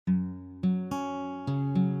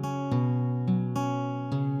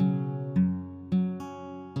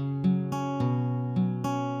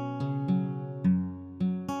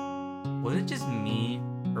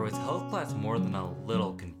more than a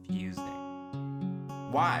little confusing.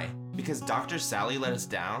 Why? Because Dr. Sally let us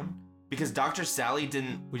down? Because Dr. Sally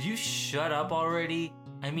didn't... Would you shut up already?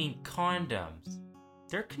 I mean, condoms.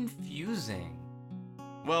 They're confusing.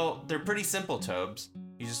 Well, they're pretty simple, Tobes.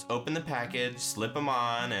 You just open the package, slip them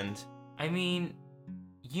on, and... I mean,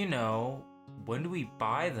 you know, when do we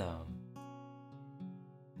buy them?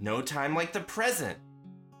 No time like the present.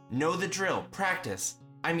 Know the drill, practice.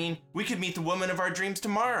 I mean, we could meet the woman of our dreams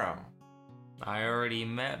tomorrow. I already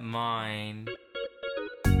met mine.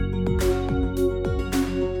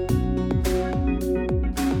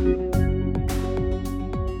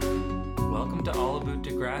 Welcome to All About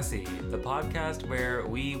Degrassi, the podcast where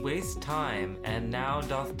we waste time, and now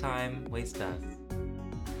doth time waste us.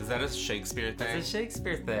 Is that a Shakespeare thing? It's a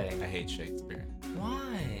Shakespeare thing. I hate Shakespeare.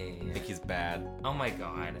 Why? I think he's bad. Oh my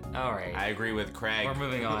god. Alright. I agree with Craig. We're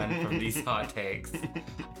moving on from these hot takes.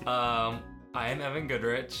 I am Evan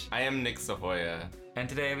Goodrich. I am Nick Sahoya. And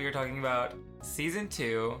today we are talking about Season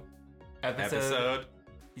 2, episode...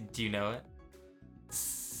 Do you know it?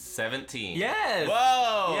 17. Yes!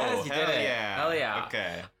 Whoa! Yes, you Hell did it. Yeah. Hell yeah.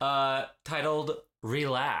 Okay. Titled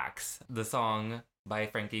Relax, the song by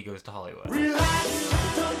Frankie Goes to Hollywood. Relax,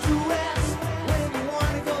 don't do it when you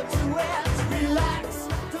wanna go to it. Relax,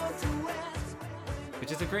 don't do it.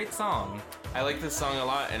 Which is a great song. I like this song a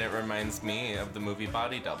lot, and it reminds me of the movie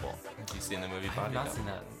Body Double. Have you seen the movie I have Body not Double? seen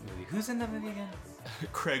that movie. Who's in that movie again?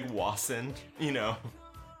 Craig Wasson, you know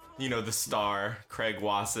the star, Craig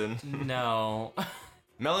Wasson. No.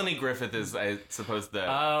 Melanie Griffith is, I suppose, the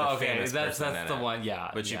okay. famous That's person in the it. one,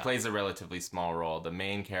 yeah. But she yeah. plays a relatively small role. The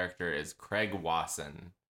main character is Craig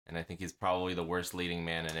Wasson, and I think he's probably the worst leading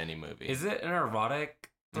man in any movie. Is it an erotic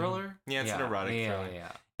thriller? Yeah, it's an erotic thriller.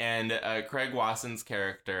 Yeah. And Craig Wasson's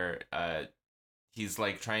character, he's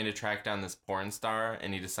like trying to track down this porn star,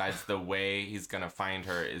 and he decides the way he's gonna find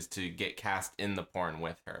her is to get cast in the porn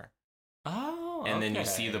with her. Oh, And then you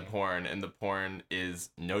see the porn, and the porn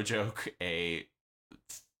is, no joke, a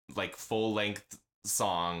like full-length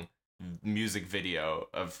song music video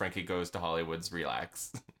of Frankie Goes to Hollywood's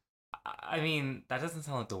Relax. I mean, that doesn't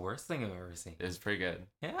sound like the worst thing I've ever seen. It was pretty good.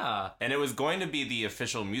 Yeah. And it was going to be the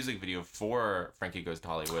official music video for Frankie Goes to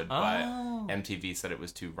Hollywood, but MTV said it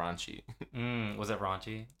was too raunchy. Was it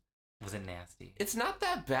raunchy? Was it nasty? It's not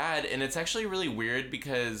that bad, and it's actually really weird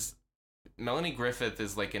because Melanie Griffith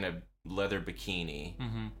is like in a leather bikini,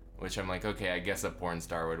 which I'm like, okay, I guess a porn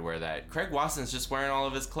star would wear that. Craig Wasson's just wearing all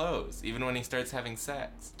of his clothes, even when he starts having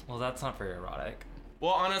sex. Well, that's not very erotic.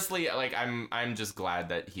 Well, honestly, like I'm just glad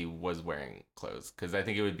that he was wearing clothes, because I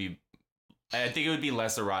think it would be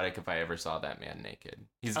less erotic if I ever saw that man naked.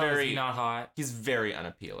 He's Is he not hot? He's very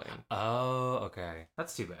unappealing. Oh, okay.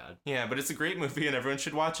 That's too bad. Yeah, but it's a great movie and everyone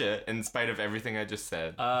should watch it, in spite of everything I just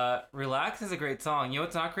said. Relax is a great song. You know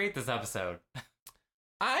what's not great? This episode.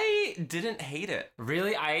 I didn't hate it.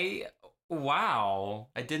 Really? Wow.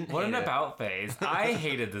 I didn't hate it. What an about face. I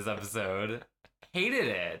hated this episode. Hated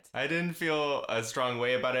it. I didn't feel a strong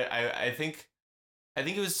way about it. I think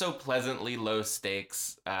it was so pleasantly low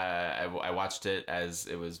stakes. I watched it as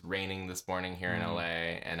it was raining this morning here in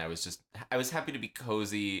LA, and I was happy to be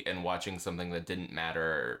cozy and watching something that didn't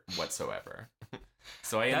matter whatsoever.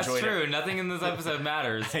 So I enjoyed it. That's true. Nothing in this episode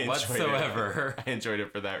matters whatsoever. I enjoyed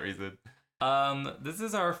it for that reason. This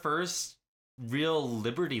is our first real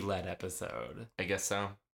Liberty-led episode. I guess so.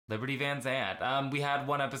 Liberty Van Zant. We had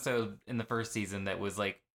one episode in the first season that was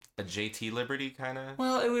like a JT Liberty kind of.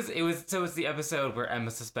 Well, it was the episode where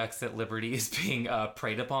Emma suspects that Liberty is being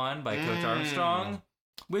preyed upon by Coach Armstrong,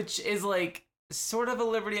 which is like sort of a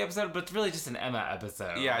Liberty episode, but it's really just an Emma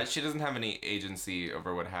episode. Yeah, she doesn't have any agency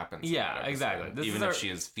over what happens. Yeah, exactly. Even if she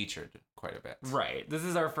is featured quite a bit. Right. This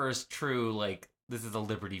is our first true this is a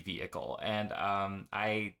Liberty vehicle, and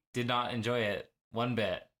I did not enjoy it one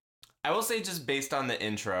bit. I will say, just based on the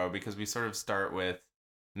intro, because we sort of start with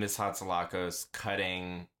Miss Hatsalakos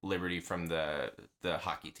cutting Liberty from the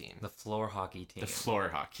hockey team. The floor hockey team. The floor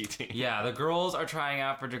hockey team. Yeah, the girls are trying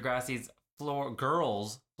out for Degrassi's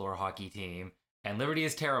girls floor hockey team, and Liberty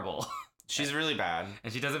is terrible. She's really bad.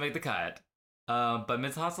 And she doesn't make the cut. But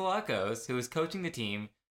Miss Hatsalakos, who is coaching the team,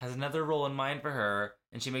 has another role in mind for her,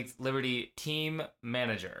 and she makes Liberty team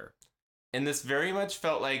manager. And this very much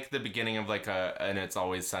felt like the beginning of like an It's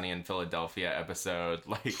Always Sunny in Philadelphia episode.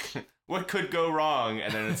 Like, what could go wrong?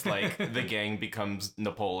 And then it's like the gang becomes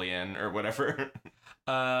Napoleon or whatever.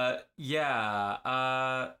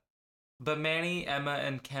 Yeah. But Manny, Emma,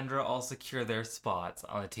 and Kendra all secure their spots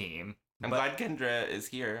on the team. I'm glad Kendra is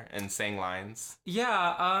here and sang lines.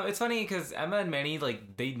 Yeah, it's funny because Emma and Manny,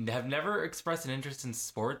 they have never expressed an interest in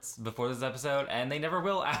sports before this episode, and they never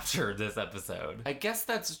will after this episode. I guess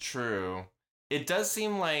that's true. it does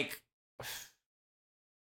seem like.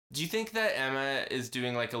 Do you think that Emma is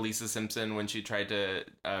doing like a Lisa Simpson when she tried to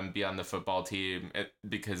be on the football team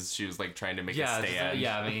because she was like trying to make a stand?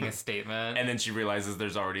 Making a statement. And then she realizes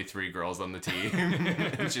there's already 3 girls on the team.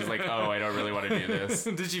 And she's like, oh, I don't really want to do this.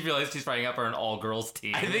 Did she realize she's trying out for an all-girls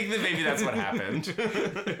team? I think that maybe that's what happened.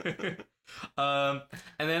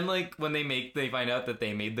 And then like when they find out that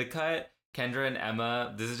they made the cut, Kendra and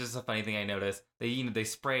Emma, this is just a funny thing I noticed. They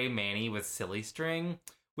spray Manny with silly string.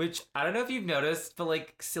 Which, I don't know if you've noticed, but,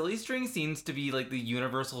 like, silly string seems to be, like, the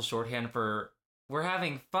universal shorthand for we're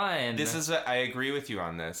having fun. I agree with you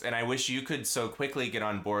on this, and I wish you could so quickly get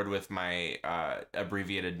on board with my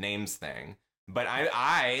abbreviated names thing. But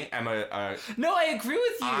I am No, I agree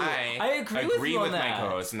with you. I agree with my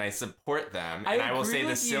co-hosts, and I support them. And I will say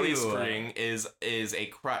the silly string is a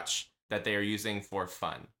crutch that they are using for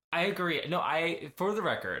fun. I agree. No, for the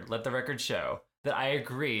record, let the record show that I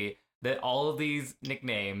agree that all of these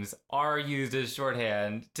nicknames are used as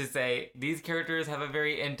shorthand to say these characters have a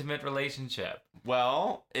very intimate relationship.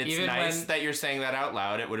 Well, it's nice that you're saying that out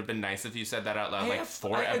loud. It would have been nice if you said that out loud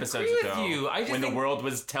 4 episodes ago when the world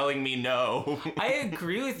was telling me no. I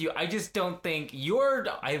agree with you. I just don't think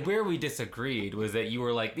where we disagreed was that you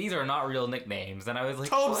were like, these are not real nicknames. And I was like,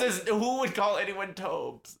 Tobes who would call anyone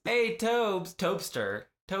Tobes? Hey, Tobes. Tobster.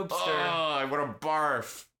 Oh, I want to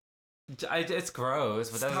barf. It's gross,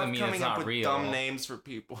 but that doesn't mean it's not real. Dumb names for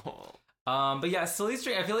people. But yeah, silly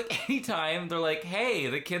string. I feel like anytime they're like, "Hey,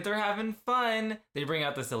 the kids are having fun," they bring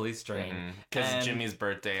out the silly string. Because Jimmy's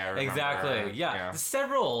birthday, I remember. Exactly. Yeah,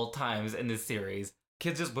 several times in this series,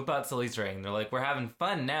 kids just whip out silly string. They're like, "We're having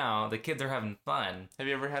fun now. The kids are having fun." Have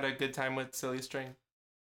you ever had a good time with silly string?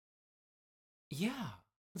 Yeah,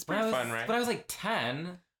 it's pretty fun, right? When I was like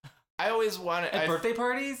 10, I always wanted at birthday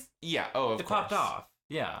parties. Yeah. Oh, of course. It popped off.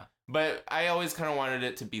 Yeah. But I always kind of wanted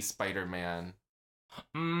it to be Spider-Man.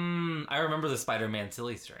 I remember the Spider-Man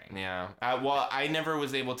silly string. Yeah. Well, I never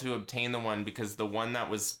was able to obtain the one because the one that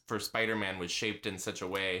was for Spider-Man was shaped in such a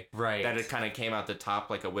way that it kind of came out the top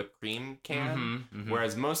like a whipped cream can.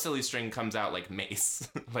 Whereas most silly string comes out like mace.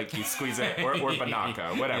 Like you squeeze it, or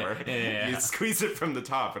banaka, whatever. Yeah. You squeeze it from the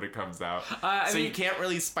top and it comes out. So you can't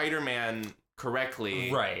really Spider-Man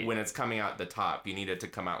correctly when it's coming out the top. You need it to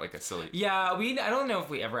come out like a silly. Yeah, I don't know if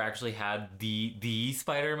we ever actually had the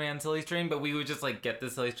Spider-Man silly string, but we would just like get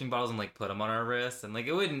the silly string bottles and like put them on our wrists, and like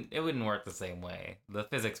it wouldn't work the same way. The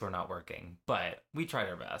physics were not working, but we tried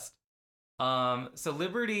our best. So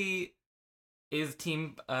Liberty is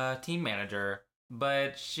team manager,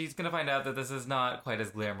 but she's gonna find out that this is not quite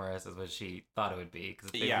as glamorous as what she thought it would be,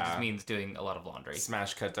 because it just means doing a lot of laundry.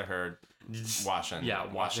 Smash cut to her washing. Yeah,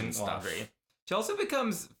 washing stuff. Laundry. She also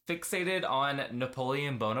becomes fixated on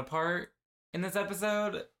Napoleon Bonaparte in this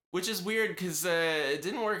episode. Which is weird because it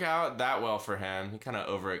didn't work out that well for him. He kind of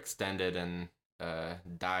overextended and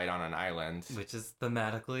died on an island. Which is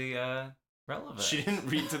thematically relevant. She didn't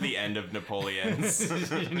read to the end of Napoleon's. She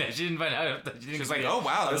didn't find out. She was like, oh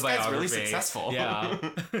wow, this guy's really successful. Yeah.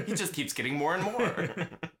 He just keeps getting more and more.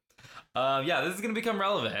 Yeah, this is going to become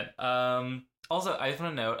relevant. Also, I just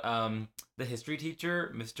want to note, the history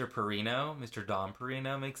teacher, Mr. Don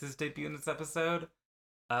Perino, makes his debut in this episode.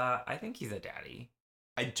 I think he's a daddy.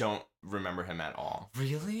 I don't remember him at all.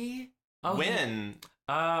 Really? Oh, when?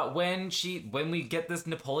 When we get this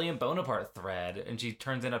Napoleon Bonaparte thread, and she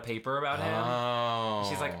turns in a paper about him. Oh.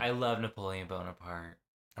 She's like, I love Napoleon Bonaparte.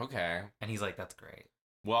 Okay. And he's like, that's great.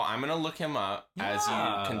 Well, I'm going to look him up as you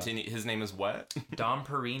continue. His name is what? Dom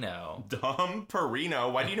Perino. Dom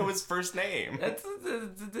Perino? Why do you know his first name? It's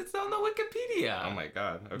on the Wikipedia. Oh my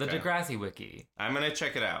god. Okay. The Degrassi wiki. I'm going to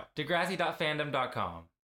check it out. Degrassi.fandom.com.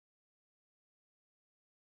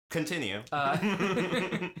 Continue.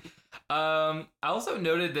 I also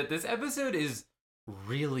noted that this episode is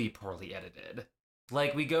really poorly edited.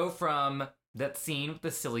 Like, we go from that scene with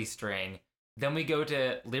the silly string, then we go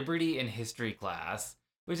to Liberty in history class,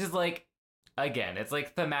 which is like, again, it's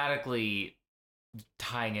like thematically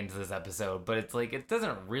tying into this episode, but it's like, it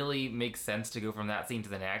doesn't really make sense to go from that scene to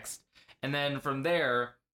the next. And then from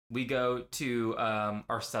there, we go to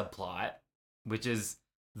our subplot, which is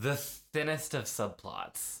the thinnest of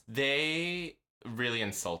subplots. They really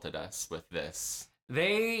insulted us with this.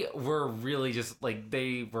 They were really just like,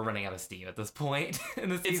 they were running out of steam at this point in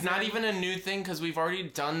the season. It's not even a new thing because we've already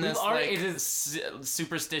done this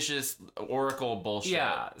superstitious oracle bullshit.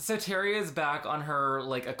 Yeah, so Terry is back on her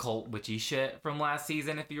like occult witchy shit from last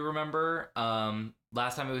season, if you remember.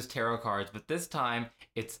 Last time it was tarot cards, but this time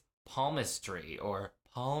it's palmistry or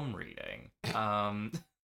palm reading.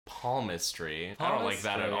 Palmistry. I don't like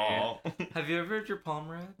that at all. Have you ever had your palm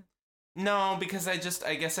read? No, because I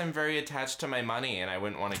guess I'm very attached to my money, and I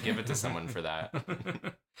wouldn't want to give it to someone for that.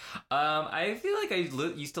 I feel like I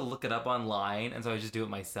used to look it up online, and so I just do it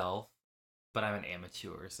myself. But I'm an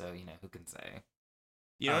amateur, so who can say?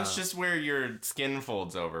 It's just where your skin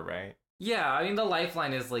folds over, right? Yeah, I mean the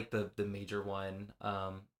lifeline is like the major one.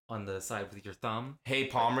 On the side with your thumb. Hey,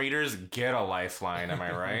 palm readers, get a lifeline. Am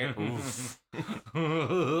I right? Oof.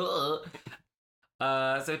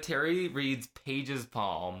 So Terry reads Paige's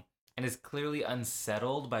palm and is clearly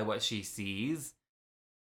unsettled by what she sees.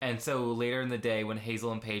 And so later in the day, when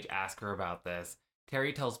Hazel and Paige ask her about this,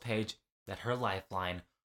 Terry tells Paige that her lifeline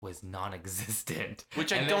was non-existent.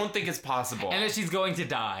 Which I don't think is possible. And that she's going to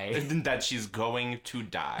die. That she's going to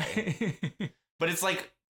die. But it's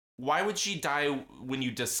like, why would she die when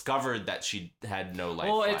you discovered that she had no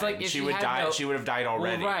lifeline? Well, it's like if she would die. She would have died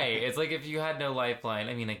already. Well, right. It's like if you had no lifeline.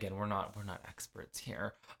 I mean, again, we're not experts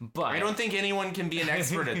here, but I don't think anyone can be an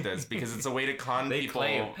expert at this because it's a way to con people.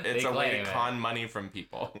 It's a way to con money from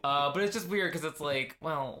people. But it's just weird because it's like,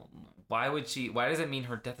 well, why would she? Why does it mean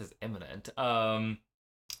her death is imminent?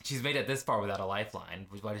 She's made it this far without a lifeline.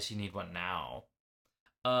 Why does she need one now?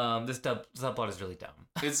 This subplot is really dumb.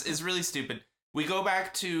 It's really stupid. We go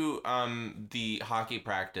back to the hockey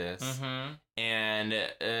practice, and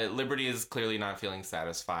Liberty is clearly not feeling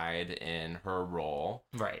satisfied in her role.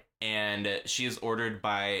 Right. And she is ordered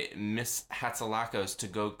by Miss Hatzalakos to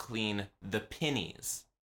go clean the pinnies.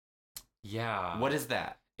 Yeah. What is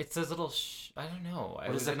that? It's those little... I don't know.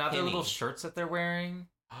 Is it not the little shirts that they're wearing?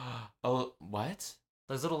 Oh, what?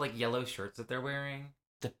 Those little, like, yellow shirts that they're wearing?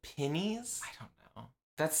 The pinnies? I don't know.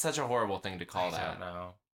 That's such a horrible thing to call that. I don't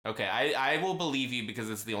know. Okay, I will believe you because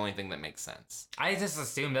it's the only thing that makes sense. I just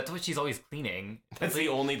assume that's what she's always cleaning. That's the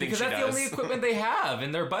only thing she does. Because that's the only equipment they have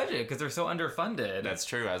in their budget because they're so underfunded. That's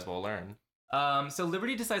true, as we'll learn. So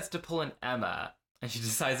Liberty decides to pull an Emma, and she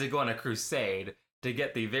decides to go on a crusade to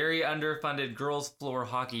get the very underfunded girls' floor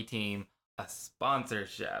hockey team a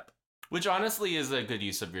sponsorship. Which honestly is a good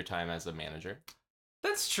use of your time as a manager.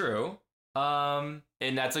 That's true. And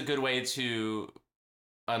that's a good way to...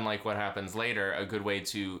 Unlike what happens later, a good way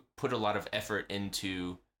to put a lot of effort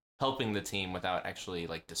into helping the team without actually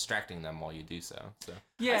like distracting them while you do so. So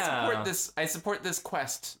yeah, I support this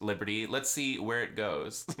quest, Liberty. Let's see where it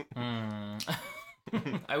goes. I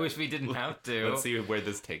wish we didn't have to. Let's see where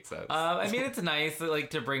this takes us. I mean, it's nice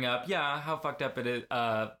like to bring up, how fucked up it is.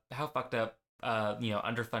 How fucked up,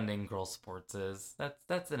 underfunding girls' sports is.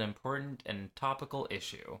 That's an important and topical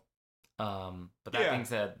issue. But that being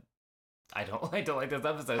said. I don't like this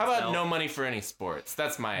episode. How about no money for any sports?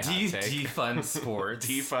 That's my hot take. Defund sports.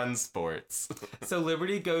 Defund sports. So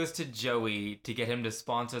Liberty goes to Joey to get him to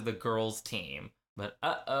sponsor the girls' team. But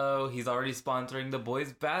he's already sponsoring the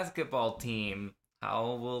boys' basketball team.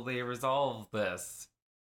 How will they resolve this?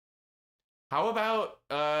 How about,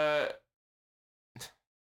 I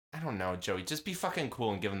don't know, Joey. Just be fucking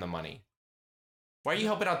cool and give him the money. Why are you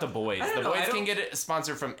helping out the boys? The boys can get it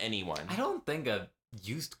sponsored from anyone. I don't think a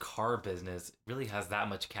used car business really has that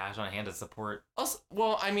much cash on hand to support. Also,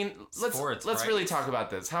 well, I mean, let's really talk about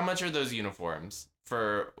this. How much are those uniforms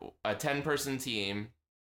for a 10-person team?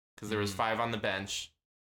 Because there was 5 on the bench.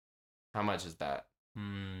 How much is that?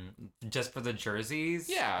 Just for the jerseys?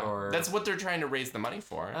 Yeah, or that's what they're trying to raise the money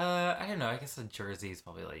for. I don't know. I guess the jersey is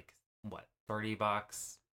probably like what,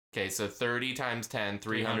 $30? Okay, so 30 times 10,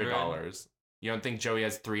 $300. You don't think Joey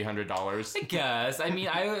has $300? I guess. I mean,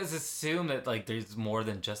 I always assume that like there's more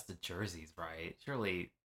than just the jerseys, right?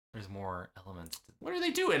 Surely there's more elements. What are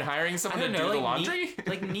they doing? Hiring someone to do like the laundry?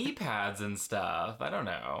 like knee pads and stuff. I don't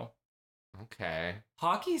know. Okay.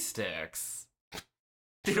 Hockey sticks.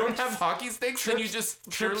 They don't have hockey sticks? Then you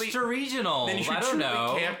just trips to regionals. Then you I don't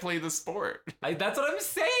know. Can't play the sport. That's what I'm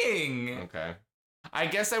saying. Okay. I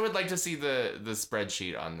guess I would like to see the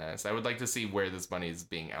spreadsheet on this. I would like to see where this money is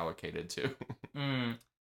being allocated to.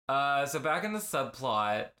 So back in the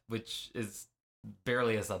subplot, which is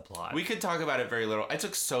barely a subplot. We could talk about it very little. I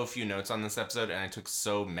took so few notes on this episode, and I took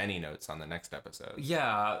so many notes on the next episode.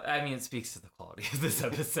 Yeah, I mean, it speaks to the quality of this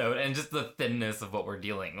episode and just the thinness of what we're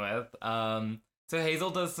dealing with. So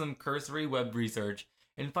Hazel does some cursory web research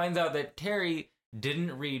and finds out that Terry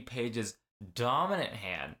didn't read Paige's dominant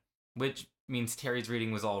hand, which means Terry's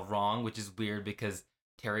reading was all wrong, which is weird because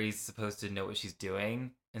Terry's supposed to know what she's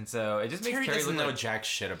doing. And so it just makes Terry doesn't look know like jack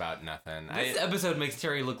shit about nothing. This episode makes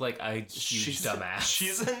Terry look like a huge dumbass.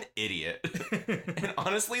 She's an idiot. And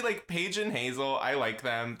honestly, like Paige and Hazel, I like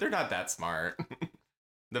them. They're not that smart.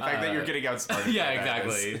 The fact that you're getting outsmarted. Yeah,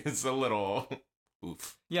 exactly. It's a little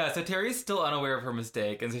Oof. Yeah, so Terry's still unaware of her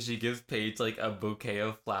mistake, and so she gives Paige like a bouquet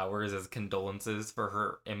of flowers as condolences for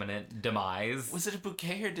her imminent demise. Was it a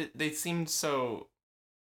bouquet or did they seemed so...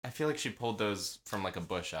 I feel like she pulled those from like a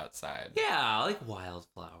bush outside. Yeah, like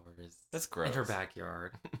wildflowers. That's gross. In her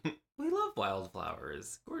backyard. We love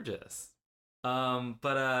wildflowers. Gorgeous.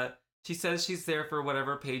 But she says she's there for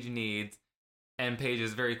whatever Paige needs, and Paige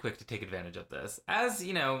is very quick to take advantage of this. As,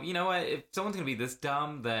 you know what? If someone's gonna be this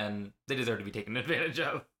dumb, then they deserve to be taken advantage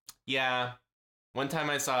of. Yeah. One time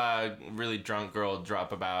I saw a really drunk girl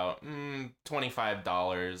drop about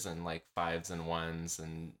 $25 in like 5s and 1s,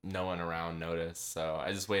 and no one around noticed. So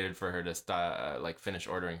I just waited for her to finish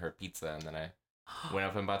ordering her pizza, and then I went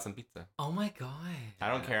up and bought some pizza. Oh my god. I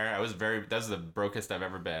don't care. That was the brokest I've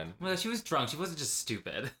ever been. Well, she was drunk. She wasn't just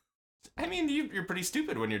stupid. I mean, you're pretty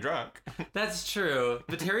stupid when you're drunk. That's true.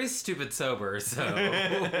 But Terry's stupid sober, so...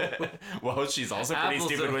 Well, she's also pretty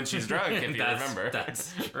stupid when she's drunk, if you remember.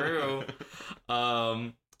 That's true.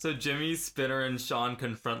 So Jimmy, Spinner, and Sean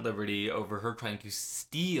confront Liberty over her trying to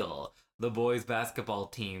steal the boys' basketball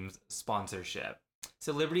team's sponsorship.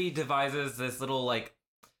 So Liberty devises this little, like,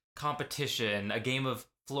 competition, a game of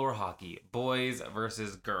floor hockey, boys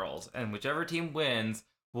versus girls, and whichever team wins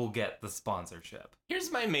will get the sponsorship. Here's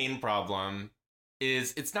my main problem.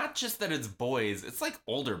 It's not just that it's boys, it's like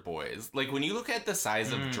older boys. Like when you look at the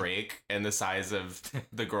size of Drake and the size of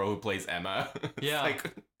the girl who plays Emma, yeah,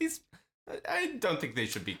 like I don't think they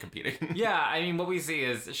should be competing. Yeah, I mean, what we see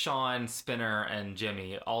is Sean, Spinner, and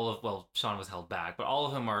Jimmy, Sean was held back, but all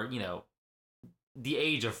of them are, the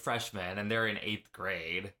age of freshmen, and they're in 8th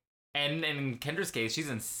grade. And in Kendra's case, she's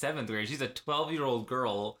in 7th grade. She's a 12-year-old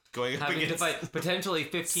girl going up having against to fight potentially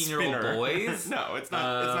 15-year-old boys. No, it's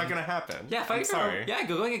not. It's not going to happen. Yeah, I'm sorry.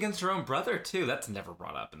 Going against her own brother too. That's never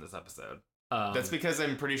brought up in this episode. That's because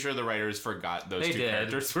I'm pretty sure the writers forgot those two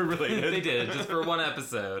characters were related. They did, just for one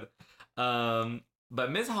episode. But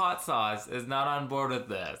Ms. Hot Sauce is not on board with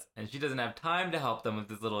this, and she doesn't have time to help them with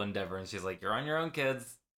this little endeavor. And she's like, "You're on your own,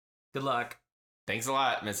 kids. Good luck." Thanks a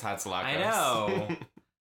lot, Ms. Hot Sauce. I know.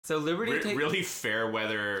 So Liberty really fair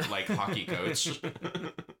weather like hockey coach.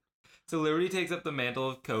 So Liberty takes up the mantle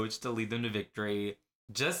of coach to lead them to victory,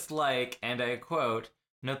 just like, and I quote,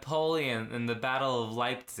 Napoleon in the Battle of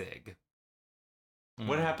Leipzig.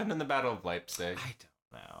 What happened in the Battle of Leipzig? I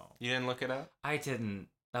don't know. You didn't look it up? I didn't.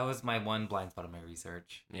 That was my one blind spot in my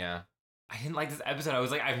research. Yeah. I didn't like this episode. I was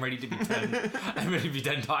like, I'm ready to be done. I'm ready to be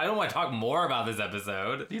done. I don't want to talk more about this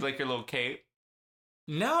episode. Do you like your little cape?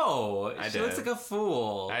 No, she looks like a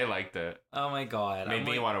fool. I liked it. Oh my god. Made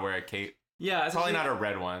me want to wear a cape. Yeah. So probably not a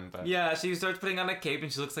red one, but... Yeah, she starts putting on a cape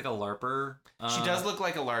and she looks like a LARPer. She does look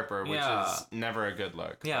like a LARPer, which is never a good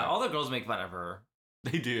look. Yeah, but... all the girls make fun of her.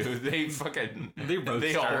 They do. They fucking...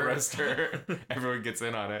 They all roast her. Everyone gets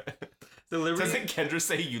in on it. So Liberty... Doesn't Kendra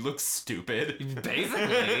say you look stupid?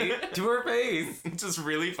 Basically. To her face. It's just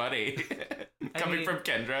really funny. Coming from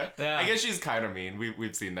Kendra. Yeah. I guess she's kind of mean.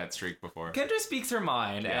 We've seen that streak before. Kendra speaks her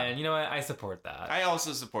mind, and you know what? I support that. I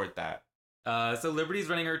also support that. So Liberty's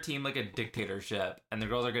running her team like a dictatorship, and the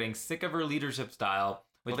girls are getting sick of her leadership style.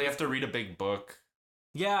 Well, they have to read a big book.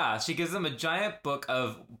 Yeah, she gives them a giant book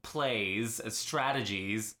of plays,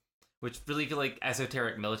 strategies, which really feel like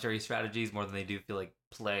esoteric military strategies more than they do feel like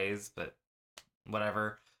plays, but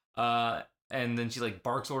whatever. And then she like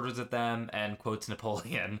barks orders at them and quotes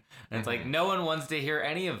Napoleon. And it's like, no one wants to hear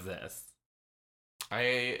any of this.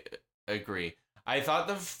 I agree. I thought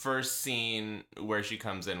the first scene where she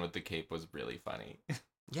comes in with the cape was really funny.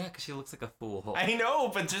 Yeah, because she looks like a fool. I know,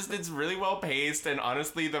 but just it's really well paced. And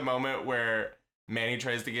honestly, the moment where Manny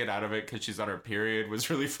tries to get out of it because she's on her period was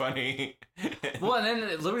really funny. Well, and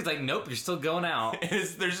then Liberty's like, nope, you're still going out.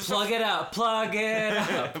 There's just plug it up. Plug it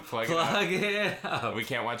up. Plug it up. We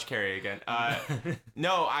can't watch Carrie again.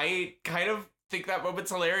 No, I kind of think that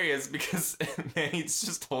moment's hilarious because Manny's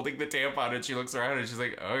just holding the tampon and she looks around and she's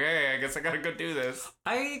like, okay, I guess I gotta go do this.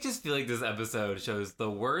 I just feel like this episode shows the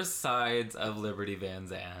worst sides of Liberty Van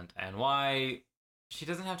Zandt and why she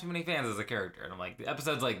doesn't have too many fans as a character. And I'm like, the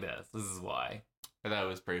episode's like this. This is why. I thought it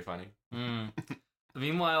was pretty funny.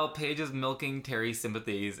 Meanwhile, Paige is milking Terry's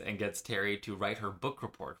sympathies and gets Terry to write her book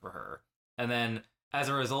report for her. And then, as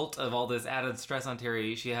a result of all this added stress on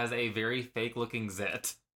Terry, she has a very fake-looking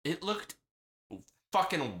zit. It looked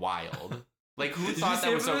fucking wild. Like, who thought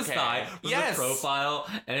that was okay? Yes, the profile,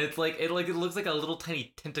 and it looks like a little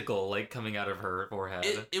tiny tentacle like coming out of her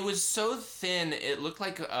forehead. It was so thin. It looked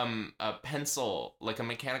like a pencil, like a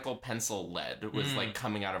mechanical pencil lead was like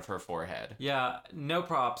coming out of her forehead. Yeah, no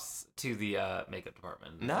props to the makeup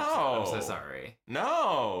department. No, I'm so sorry.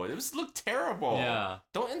 No, it looked terrible. Yeah,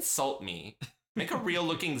 don't insult me. Make a real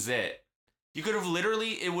looking zit. You could have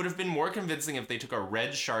literally, it would have been more convincing if they took a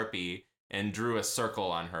red Sharpie and drew a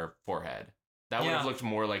circle on her forehead. That would have looked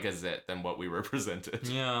more like a zit than what we were presented.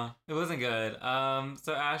 Yeah, it wasn't good.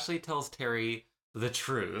 So Ashley tells Terry the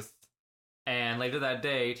truth. And later that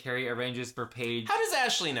day, Terry arranges for Paige. How does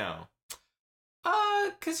Ashley know?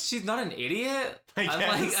 Cause she's not an idiot. I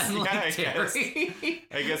guess. Unlike Guess. Terry.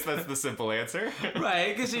 I guess that's the simple answer.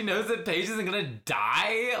 Right, because she knows that Paige isn't gonna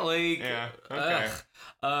die. Like, Yeah, okay.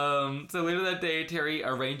 So later that day, Terry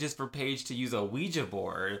arranges for Paige to use a Ouija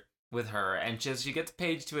board with her, and she gets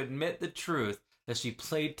Paige to admit the truth that she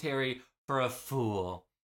played Terry for a fool.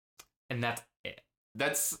 And that's it.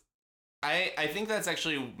 I think that's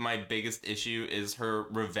actually my biggest issue is her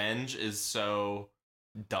revenge is so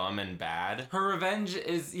dumb and bad. Her revenge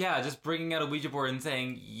is, just bringing out a Ouija board and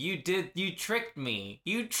saying, you tricked me.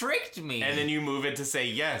 You tricked me. And then you move it to say,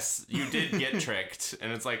 yes, you did get tricked.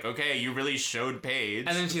 And it's like, okay, you really showed Paige.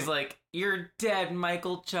 And then she's like, you're dead,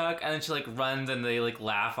 Michael Chuck. And then she like runs and they like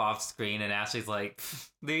laugh off screen. And Ashley's like,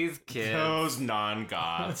 these kids. Those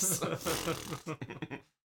non-goths.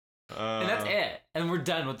 And that's it. And we're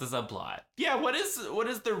done with the subplot. Yeah, what is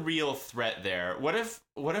the real threat there? What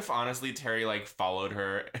if honestly Terry like followed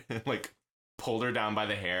her and like pulled her down by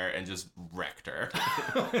the hair and just wrecked her?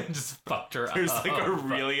 Just fucked her There's up. like a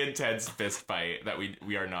really intense fist fight that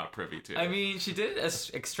we are not privy to. I mean, she did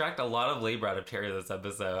extract a lot of labor out of Terry this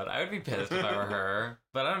episode. I would be pissed if I were her.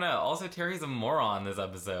 But I don't know. Also, Terry's a moron this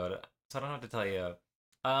episode. So I don't know what to tell you.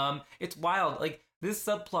 It's wild. Like, this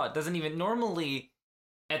subplot doesn't even... Normally,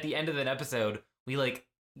 at the end of an episode, we, like,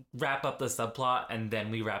 wrap up the subplot and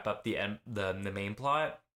then we wrap up the main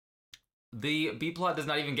plot. The B plot does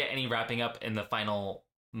not even get any wrapping up in the final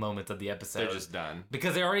moments of the episode. They're just done.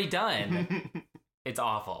 Because they're already done. It's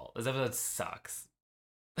awful. This episode sucks.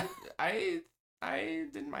 I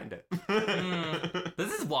didn't mind it.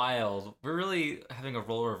 This is wild. We're really having a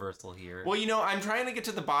role reversal here. Well, I'm trying to get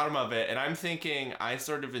to the bottom of it, and I'm thinking I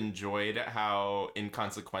sort of enjoyed how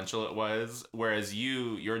inconsequential it was, whereas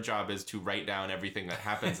your job is to write down everything that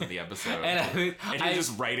happens in the episode. and you're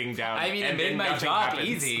just writing down. I mean, it made my job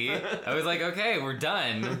easy. I was like, okay, we're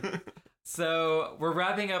done. So we're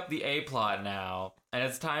wrapping up the A plot now, and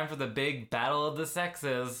it's time for the big battle of the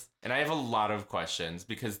sexes. And I have a lot of questions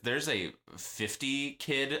because there's a 50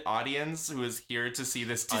 kid audience who is here to see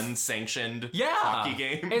this unsanctioned hockey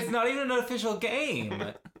game. It's not even an official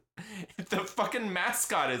game. The fucking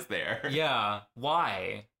mascot is there. Yeah.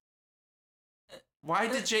 Why? Why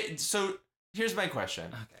did So here's my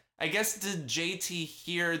question. Okay. I guess did JT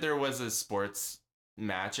hear there was a sports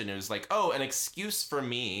match and it was like, oh, an excuse for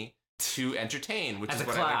me to entertain, which As is a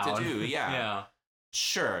what clown. I like to do. Yeah. Yeah.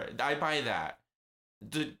 Sure, I buy that.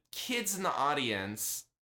 The kids in the audience,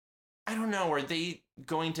 I don't know, are they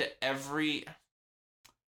going to every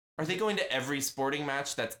sporting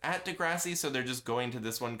match that's at Degrassi, so they're just going to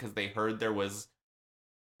this one because they heard there was...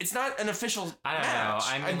 It's not an official match. I don't know.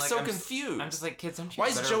 I mean, I'm like, so confused. I'm just like, kids, don't you Why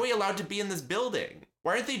is better... Joey allowed to be in this building?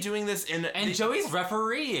 Why aren't they doing this in... And Joey's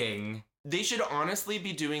refereeing. They should honestly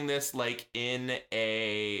be doing this like in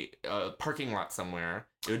a parking lot somewhere.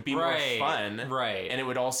 It would be more fun. Right. And it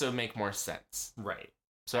would also make more sense. Right.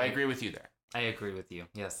 So I agree with you there. I agree with you.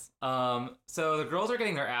 Yes. So the girls are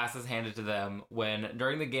getting their asses handed to them when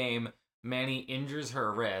during the game Manny injures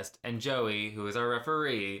her wrist, and Joey, who is our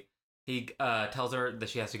referee, he tells her that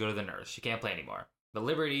she has to go to the nurse. She can't play anymore. But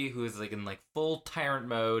Liberty, who is like in like full tyrant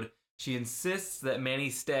mode, she insists that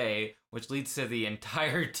Manny stay, which leads to the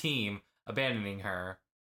entire team abandoning her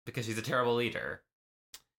because she's a terrible leader.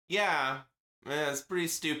 Yeah, it's pretty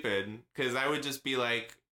stupid because I would just be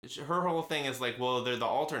like, her whole thing is like, well, they're the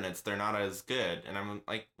alternates, they're not as good, and I'm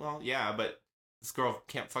like, well, yeah, but this girl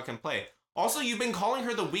can't fucking play. Also, you've been calling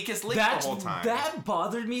her the weakest link the whole time. That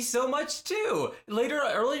bothered me so much too.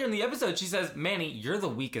 Earlier in the episode, she says, "Manny, you're the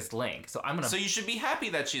weakest link, so I'm gonna." So you should be happy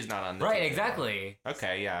that she's not on the right, team exactly. anymore.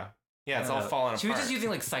 Okay, yeah. Yeah, it's all falling apart. She was just using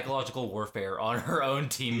like psychological warfare on her own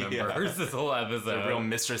team members this whole episode. The real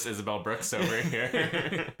Mistress Isabel Brooks over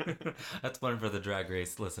here. That's one for the Drag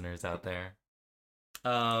Race listeners out there.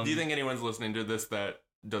 Do you think anyone's listening to this that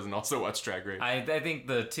doesn't also watch Drag Race? I think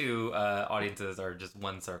the two audiences are just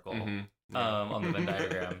one circle on the Venn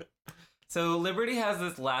diagram. So Liberty has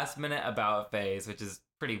this last minute about phase, which is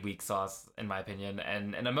pretty weak sauce in my opinion.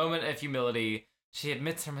 And in a moment of humility, she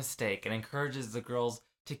admits her mistake and encourages the girls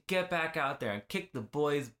to get back out there and kick the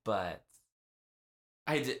boys' butts.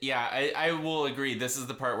 I will agree. This is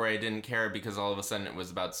the part where I didn't care because all of a sudden it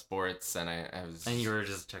was about sports and I was... And you were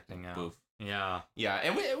just checking out. Boof. Yeah. Yeah,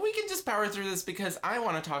 and we can just power through this because I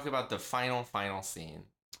want to talk about the final scene.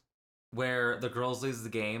 Where the girls lose the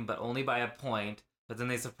game, but only by a point, But then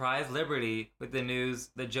they surprise Liberty with the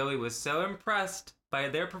news that Joey was so impressed by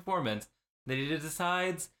their performance that he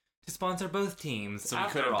decides to sponsor both teams. So we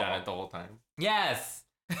could have done it the whole time. Yes!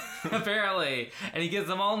 Apparently. And he gives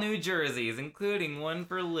them all new jerseys, including one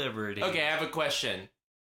for Liberty. Okay, I have a question.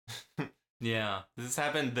 Yeah. Does this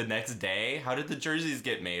happen the next day? How did the jerseys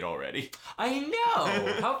get made already? I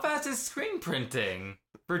know! How fast is screen printing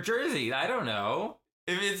for jerseys? I don't know.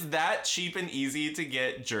 If it's that cheap and easy to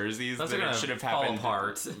get jerseys, Those then are it gonna should have fall happened.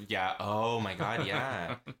 apart. Yeah. Oh my god,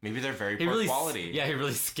 yeah. Maybe they're very He poor really, quality. Yeah, he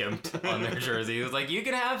really skimped on their jerseys. He was like, you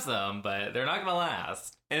can have some, but they're not gonna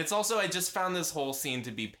last. And it's also, I just found this whole scene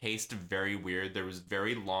to be paced very weird. There was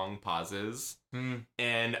very long pauses.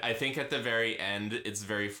 And I think at the very end, it's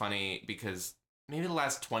very funny because maybe the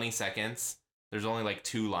last 20 seconds, there's only like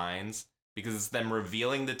 2 lines because it's them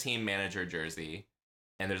revealing the team manager jersey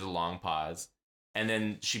and there's a long pause. And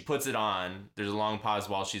then she puts it on. There's a long pause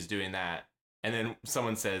while she's doing that. And then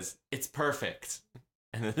someone says, "It's perfect."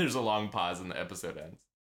 And then there's a long pause and the episode ends.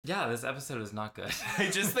 Yeah, this episode is not good. I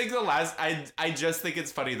just think I just think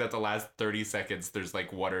it's funny that the last 30 seconds there's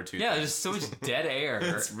like 1 or 2 Yeah, things. there's so much dead air.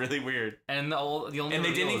 It's really weird. And the only And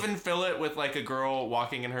they didn't reveal is- even fill it with like a girl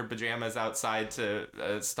walking in her pajamas outside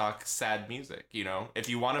to stock sad music, you know? If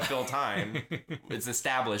you want to fill time, it's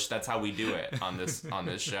established that's how we do it on this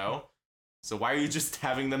show. So why are you just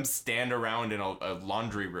having them stand around in a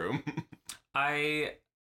laundry room? I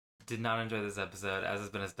did not enjoy this episode, as has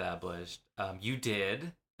been established. You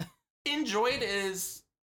did. Enjoyed is,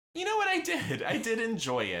 you know what I did? I did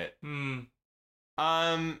enjoy it. And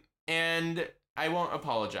I won't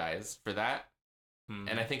apologize for that.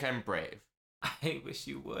 And I think I'm brave. I wish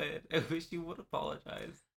you would. I wish you would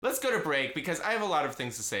apologize. Let's go to break because I have a lot of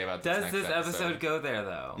things to say about this. Does next this episode go there,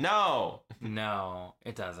 though? No. No,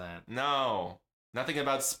 it doesn't. No. Nothing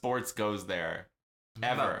about sports goes there.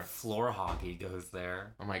 Nothing Ever. about floor hockey goes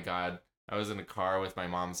there. Oh my god. I was in a car with my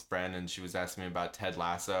mom's friend and she was asking me about Ted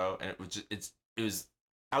Lasso and it was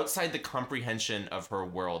outside the comprehension of her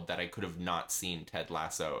world that I could have not seen Ted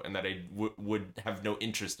Lasso and that I would have no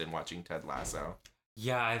interest in watching Ted Lasso.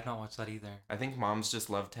 Yeah, I have not watched that either. I think moms just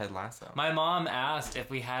love Ted Lasso. My mom asked if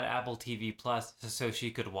we had Apple TV Plus so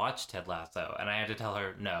she could watch Ted Lasso, and I had to tell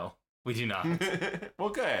her, no, we do not. Well,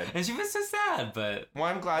 good. And she was so sad, but... Well,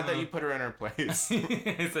 I'm glad that you put her in her place.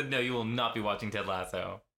 I said, no, you will not be watching Ted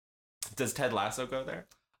Lasso. Does Ted Lasso go there?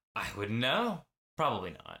 I wouldn't know.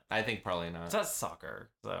 Probably not. I think probably not. That's soccer,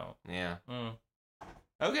 so... Yeah.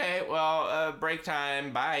 Okay, well, break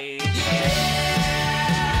time. Bye.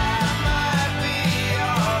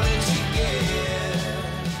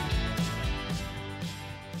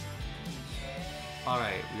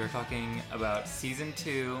 Alright, we are talking about Season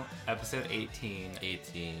 2, Episode 18.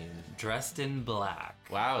 18. Dressed in Black.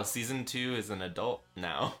 Wow, Season 2 is an adult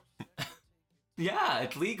now. Yeah,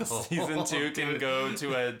 it's legal. Season 2 can go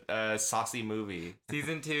to a saucy movie.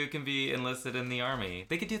 Season 2 can be enlisted in the army.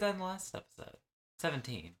 They could do that in the last episode.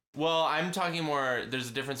 17. Well, I'm talking more, there's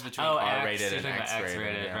a difference between R-rated and X-rated.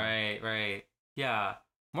 X-rated. Yeah. Right. Yeah.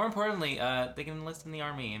 More importantly, they can enlist in the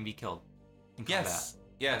army and be killed in combat. Yes.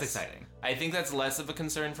 That's exciting. I think that's less of a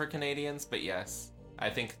concern for Canadians, but yes.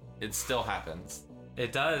 I think it still happens.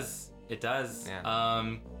 It does.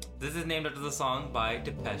 Yeah. This is named after the song by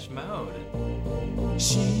Depeche Mode.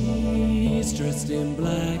 She's dressed in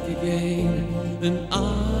black again, and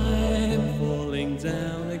I'm falling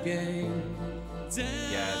down again.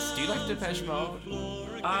 Yes. Do you like Depeche Mode?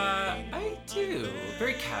 I do.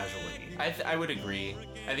 Very casually. I would agree.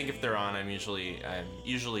 I think if they're on, I'm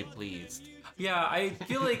usually pleased. Yeah, I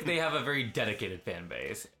feel like they have a very dedicated fan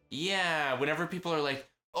base. Yeah, whenever people are like,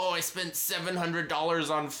 "Oh, I spent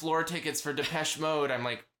 $700 on floor tickets for Depeche Mode," I'm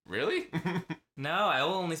like, "Really?" No, I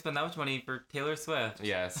will only spend that much money for Taylor Swift.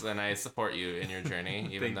 Yes, and I support you in your journey,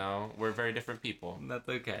 even though we're very different people. That's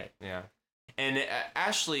okay. Yeah. And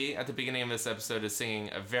Ashley, at the beginning of this episode, is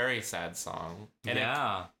singing a very sad song. And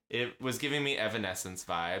yeah. It was giving me Evanescence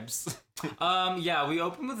vibes. Yeah, we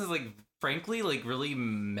open with this, frankly, really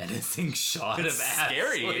menacing shot It's of Ashley.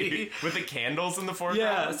 scary. With the candles in the foreground.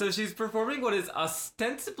 Yeah, so she's performing what is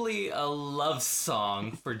ostensibly a love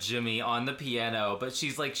song for Jimmy on the piano, but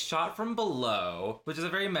she's shot from below, which is a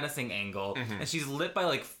very menacing angle, and she's lit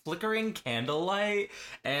by flickering candlelight,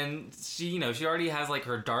 and she already has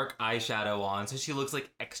her dark eyeshadow on, so she looks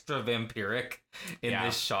extra vampiric in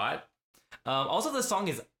this shot. Also, the song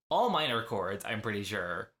is all minor chords, I'm pretty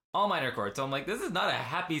sure. All minor chords. So I'm this is not a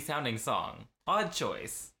happy sounding song. Odd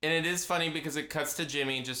choice. And it is funny because it cuts to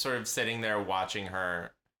Jimmy just sort of sitting there watching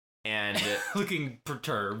her and looking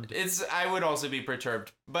perturbed. I would also be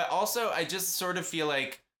perturbed. But also I just sort of feel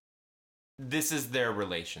like this is their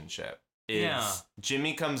relationship. is Yeah.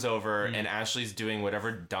 Jimmy comes over and Ashley's doing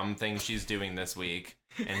whatever dumb thing she's doing this week,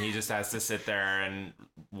 and he just has to sit there and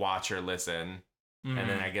watch or listen. And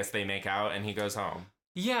then I guess they make out and he goes home.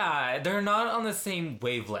 Yeah, they're not on the same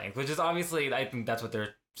wavelength, which is obviously, I think that's what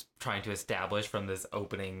they're trying to establish from this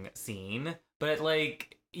opening scene. But,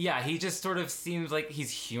 like, yeah, he just sort of seems like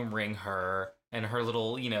he's humoring her and her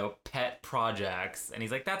little, you know, pet projects. And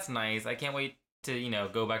he's like, that's nice. I can't wait to, you know,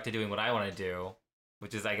 go back to doing what I want to do,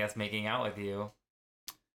 which is, I guess, making out with you.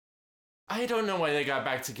 I don't know why they got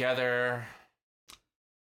back together.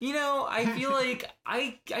 You know, I feel like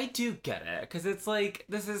I do get it, because it's like,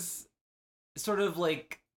 this is sort of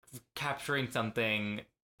like capturing something.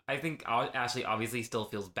 I think Ashley obviously still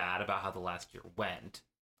feels bad about how the last year went,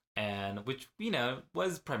 and which, you know,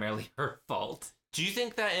 was primarily her fault. Do you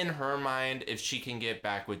think that in her mind, if she can get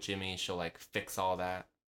back with Jimmy, she'll like fix all that?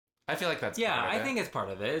 I feel like that's Yeah, part of I it. think it's part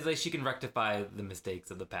of it. It's like she can rectify the mistakes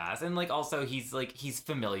of the past, and like also he's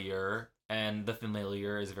familiar, and the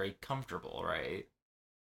familiar is very comfortable, right?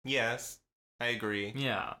 Yes, I agree.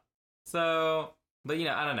 Yeah. So, but you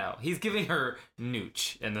know, I don't know. He's giving her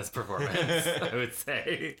nooch in this performance, I would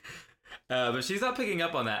say. But she's not picking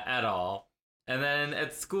up on that at all. And then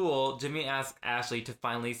at school, Jimmy asks Ashley to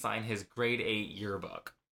finally sign his grade 8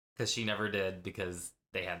 yearbook, because she never did, because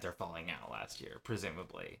they had their falling out last year,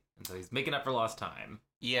 presumably. And so he's making up for lost time.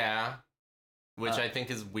 Yeah, which I think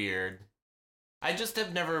is weird. I just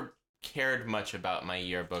have never cared much about my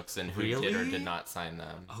yearbooks and who did or Really? did not sign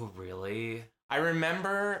them. Oh, really? I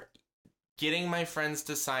remember getting my friends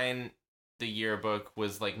to sign the yearbook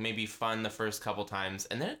was like maybe fun the first couple times,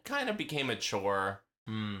 and then it kind of became a chore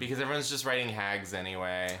because everyone's just writing hags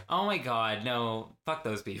anyway. Oh my god, no, fuck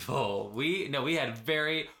those people. We had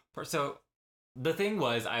so the thing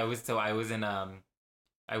was I was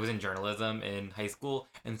in journalism in high school,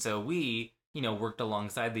 and so we, you know, worked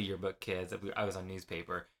alongside the yearbook kids. I was on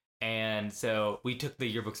newspaper. And so we took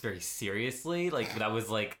the yearbooks very seriously. Like, that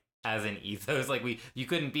was like as an ethos. Like, you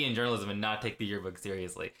couldn't be in journalism and not take the yearbook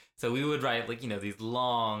seriously. So we would write, like, you know, these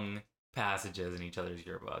long passages in each other's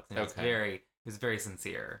yearbooks. And it was very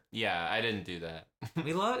sincere. Yeah, I didn't do that.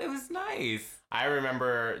 We loved it. Was nice. I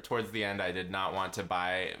remember towards the end I did not want to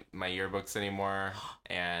buy my yearbooks anymore,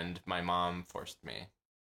 and my mom forced me.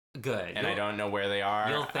 Good. And I don't know where they are.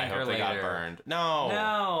 You'll thank I hope her they got later. burned.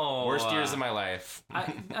 No. Worst years of my life.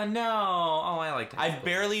 No. Oh, I liked I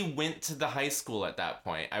barely went to the high school at that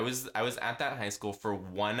point. I was at that high school for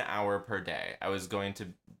 1 hour per day. I was going to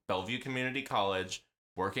Bellevue Community College,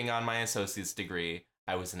 working on my associate's degree.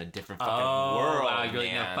 I was in a different fucking world. Wow, you're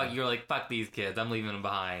man. like, no, you're like, fuck these kids. I'm leaving them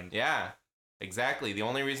behind. Yeah, exactly. The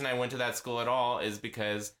only reason I went to that school at all is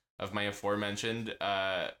because of my aforementioned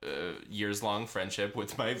years-long friendship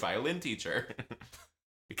with my violin teacher.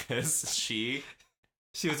 Because she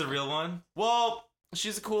was a real one? Well,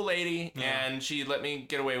 she's a cool lady, and she let me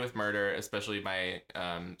get away with murder, especially my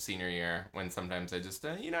senior year, when sometimes I just,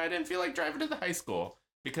 I didn't feel like driving to the high school,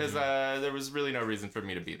 because there was really no reason for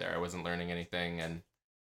me to be there. I wasn't learning anything, and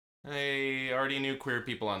I already knew queer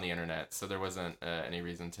people on the internet, so there wasn't any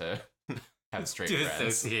reason to have straight to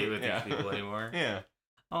friends. associate with these people anymore. Yeah.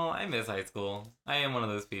 Oh, I miss high school. I am one of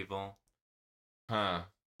those people. Huh.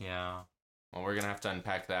 Yeah. Well, we're gonna have to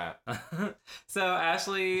unpack that. So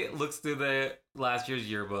Ashley looks through the last year's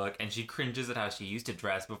yearbook, and she cringes at how she used to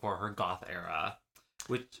dress before her goth era,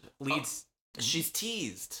 which leads... She's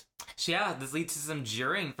teased. Yeah, this leads to some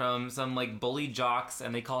jeering from some, like, bully jocks,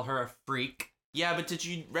 and they call her a freak. Yeah, but did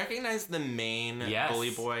you recognize the main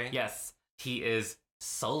bully boy? Yes. He is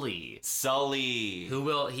Sully. Sully.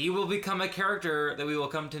 He will become a character that we will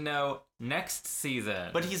come to know next season.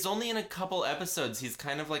 But he's only in a couple episodes. He's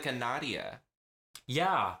kind of like a Nadia.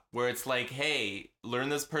 Yeah. Where it's like, hey, learn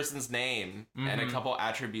this person's name and a couple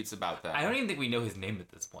attributes about them. I don't even think we know his name at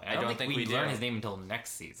this point. I don't think we learn his name until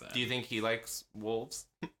next season. Do you think he likes wolves?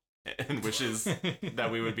 And wishes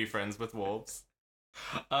that we would be friends with wolves?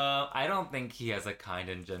 I don't think he has a kind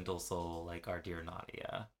and gentle soul like our dear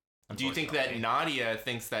Nadia. Do you think that Nadia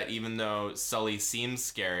thinks that even though Sully seems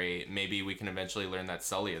scary, maybe we can eventually learn that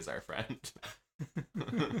Sully is our friend?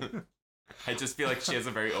 I just feel like she has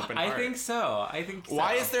a very open heart. I think so.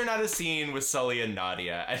 Why is there not a scene with Sully and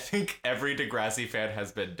Nadia? I think every Degrassi fan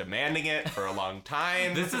has been demanding it for a long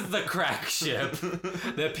time. This is the crack ship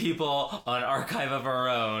that people on Archive of Our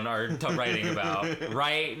Own are writing about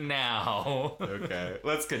right now. Okay,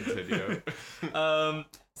 let's continue.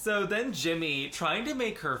 So then Jimmy, trying to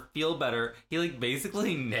make her feel better, he like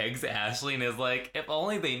basically negs Ashley and is like, if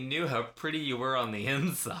only they knew how pretty you were on the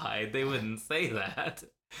inside, they wouldn't say that.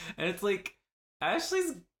 And it's like,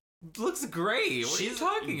 Ashley's looks great. What are you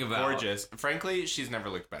talking about? Gorgeous. Frankly, she's never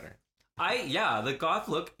looked better. The goth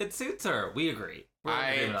look, it suits her. We agree. We're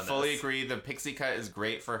in agreement I on fully this. agree. The pixie cut is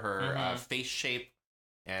great for her face shape.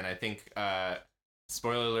 And I think,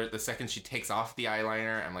 spoiler alert, the second she takes off the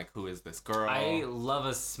eyeliner, I'm like, who is this girl? I love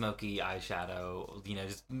a smoky eyeshadow. You know,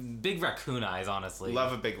 just big raccoon eyes, honestly.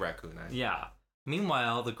 Love a big raccoon eye. Yeah.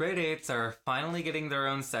 Meanwhile, the grade 8s are finally getting their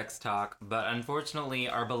own sex talk, but unfortunately,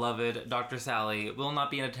 our beloved Dr. Sally will not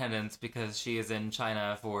be in attendance because she is in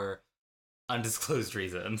China for undisclosed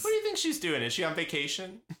reasons. What do you think she's doing? Is she on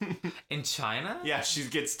vacation? In China? Yeah, she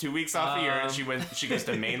gets 2 weeks off a year and she goes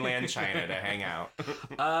to mainland China to hang out.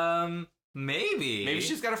 Maybe. Maybe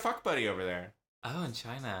she's got a fuck buddy over there. Oh, in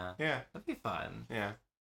China. Yeah. That'd be fun. Yeah.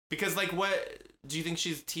 Because, like, what do you think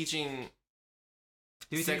she's teaching?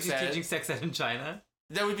 Do you think she's teaching sex ed in China?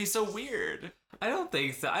 That would be so weird. I don't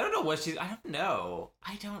think so. I don't know what she's... I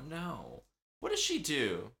don't know. What does she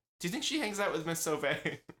do? Do you think she hangs out with Miss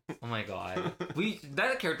Sauvé? Oh my god.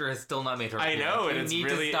 That character has still not made her I know, and we need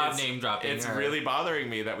to stop name dropping It's her. really bothering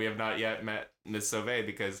me that we have not yet met Miss Sauvé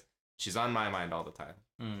because she's on my mind all the time.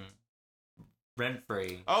 Rent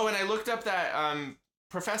free. Oh, and I looked up that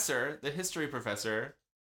professor, the history professor,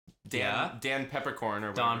 Dan Peppercorn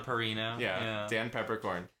or Don whatever. Perino. Yeah, Dan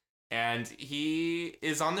Peppercorn. And he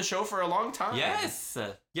is on the show for a long time. Yes.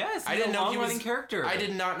 I didn't know he was character. I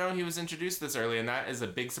did not know he was introduced this early, and that is a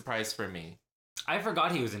big surprise for me. I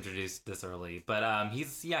forgot he was introduced this early, but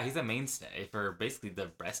he's a mainstay for basically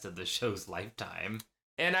the rest of the show's lifetime.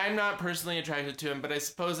 And I'm not personally attracted to him, but I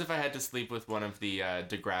suppose if I had to sleep with one of the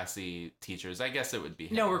Degrassi teachers, I guess it would be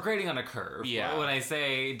him. No, we're grading on a curve. Yeah. When I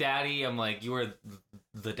say daddy, I'm like, you are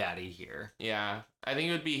the daddy here. Yeah, I think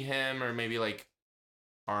it would be him or maybe like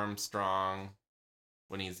Armstrong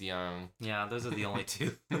when he's young. Yeah, those are the only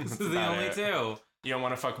two. That's Those are the about only it. two. You don't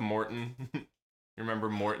want to fuck Morton? You remember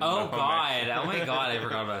Morton? Oh the home god. ec? Oh my god, I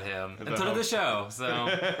forgot about him. The And so did home- the show.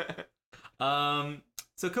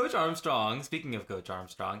 So Coach Armstrong, speaking of Coach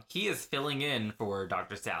Armstrong, he is filling in for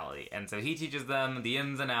Dr. Sally. And so he teaches them the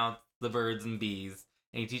ins and outs, the birds and bees,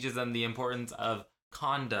 and he teaches them the importance of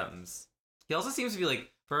condoms. He also seems to be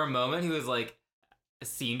like, for a moment, he was like,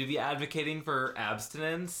 seemed to be advocating for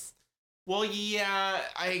abstinence. Well, yeah,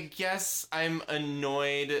 I guess I'm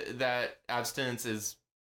annoyed that abstinence is...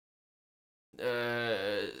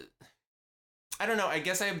 I don't know, I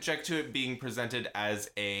guess I object to it being presented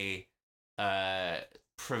as a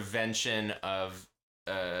prevention of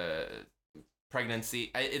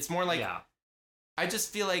pregnancy. It's more like... Yeah. I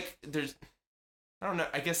just feel like there's... I don't know.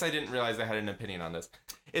 I guess I didn't realize I had an opinion on this.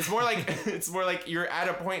 It's more like you're at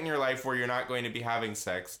a point in your life where you're not going to be having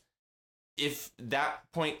sex. If that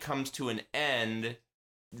point comes to an end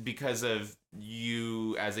because of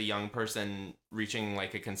you as a young person reaching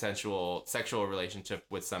like a consensual sexual relationship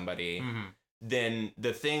with somebody, then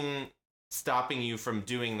the thing stopping you from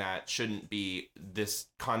doing that shouldn't be this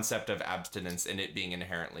concept of abstinence and it being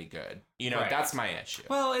inherently good. You know, Right. That's my issue.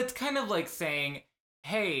 Well, it's kind of like saying,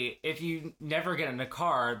 hey, if you never get in a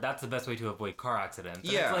car, that's the best way to avoid car accidents.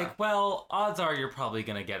 And Yeah. It's like, well, odds are you're probably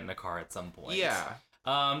going to get in a car at some point. Yeah.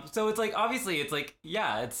 So it's like, obviously, it's like,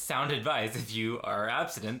 yeah, it's sound advice. If you are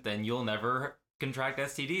abstinent, then you'll never contract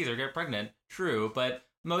STDs or get pregnant. True, but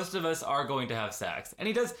most of us are going to have sex. And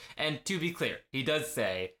he does, and to be clear, he does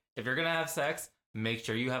say, if you're going to have sex, make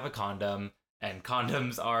sure you have a condom. And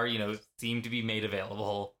condoms are, seem to be made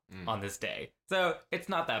available on this day. So it's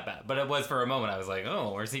not that bad. But it was for a moment. I was like,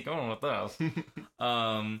 oh, where's he going with this?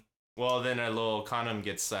 Well, then a little condom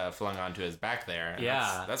gets flung onto his back there. And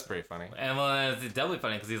Yeah. That's pretty funny. And well, it's doubly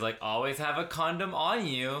funny because he's like, always have a condom on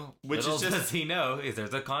you. Which Little is just- does he know is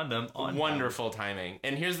there's a condom on Wonderful timing.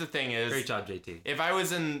 And here's the thing him. is... Great job, JT. If I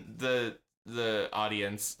was in the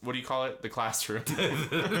audience, what do you call it? The classroom.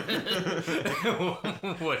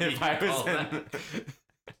 What do you call that?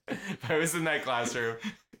 If I was in that classroom,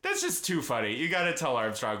 that's just too funny. You gotta tell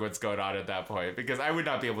Armstrong what's going on at that point because I would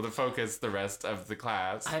not be able to focus the rest of the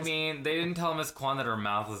class. I mean, they didn't tell Miss Kwan that her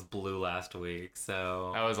mouth was blue last week,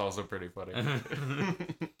 so... That was also pretty funny.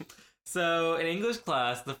 So, in English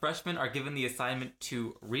class, the freshmen are given the assignment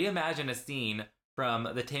to reimagine a scene from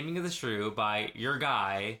The Taming of the Shrew by your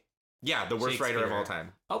guy... Yeah, the worst writer of all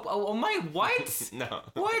time. Oh my, what? No.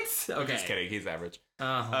 What? I'm Okay. just kidding. He's average.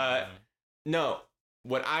 Uh-huh. No.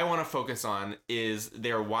 What I want to focus on is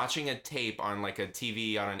they're watching a tape on like a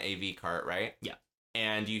TV on an AV cart, right? Yeah.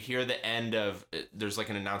 And you hear the end of, there's like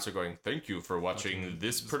an announcer going, thank you for watching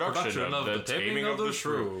this production of the Taming of the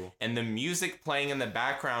Shrew. And the music playing in the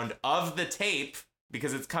background of the tape,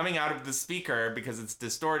 because it's coming out of the speaker, because it's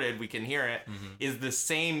distorted, we can hear it, is the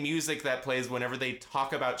same music that plays whenever they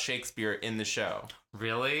talk about Shakespeare in the show.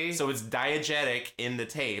 Really? So it's diegetic in the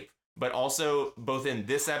tape, but also both in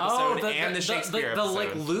this episode and the Shakespeare the episode.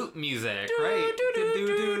 like lute music, right?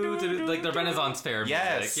 Like the Renaissance fair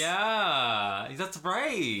Yes. music. Yeah, that's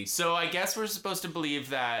right. So I guess we're supposed to believe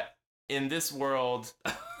that in this world,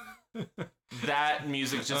 that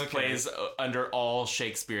music just plays under all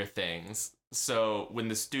Shakespeare things. So when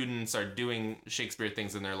the students are doing Shakespeare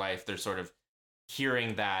things in their life, they're sort of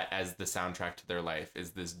hearing that as the soundtrack to their life,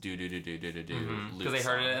 is this do Because they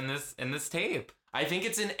heard it in this tape. I think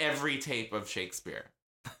it's in every tape of Shakespeare.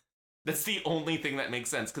 That's the only thing that makes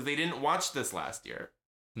sense, because they didn't watch this last year.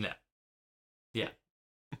 No. Yeah.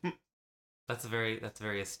 That's very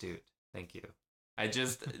astute. Thank you.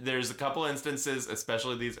 There's a couple instances,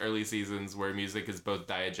 especially these early seasons, where music is both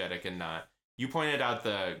diegetic and not. You pointed out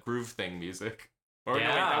the groove thing music. Or no,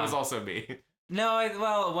 wait, that was also me. No,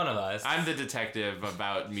 well, one of us. I'm the detective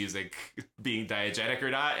about music being diegetic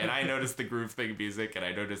or not, and I noticed the groove thing music, and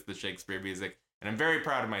I noticed the Shakespeare music, and I'm very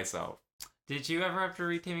proud of myself. Did you ever have to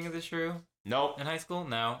read Taming of the Shrew? Nope. In high school?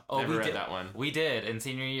 No. Never we read did. that one. We did in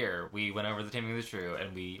senior year. We went over the Taming of the Shrew,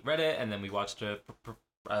 and we read it, and then we watched a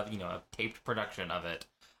taped production of it.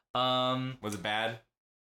 Was it bad?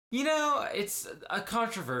 It's a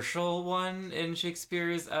controversial one in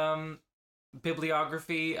Shakespeare's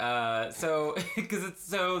bibliography. So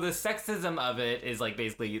the sexism of it is like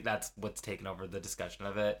basically that's what's taken over the discussion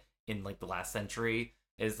of it in like the last century.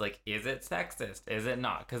 Is like, is it sexist? Is it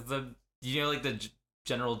not? Because the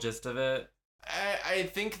general gist of it. I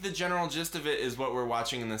think the general gist of it is what we're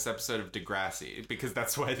watching in this episode of Degrassi, because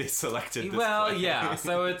that's why they selected this play. Yeah.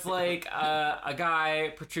 So it's like a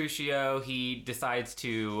guy, Petruchio, he decides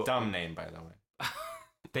to... Dumb name, by the way.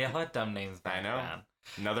 They all had dumb names back I know. then.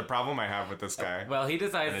 Another problem I have with this guy. Well, he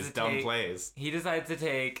decides and his to dumb take... plays. He decides to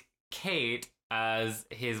take Kate as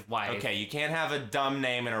his wife. Okay, you can't have a dumb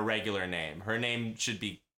name and a regular name. Her name should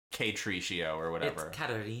be Catricio or whatever. It's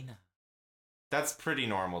Katerina. That's pretty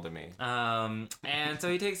normal to me. And so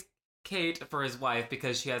he takes Kate for his wife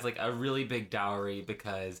because she has like a really big dowry,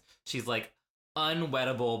 because she's like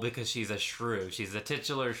unwettable because she's a shrew. She's a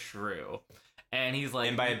titular shrew. And he's like...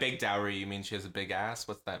 And by a big dowry, you mean she has a big ass?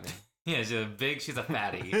 What's that mean? Yeah, she's a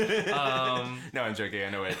fatty. No, I'm joking. I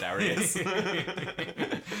know what a dowry is.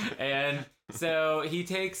 And so he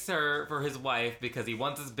takes her for his wife because he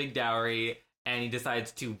wants this big dowry, and he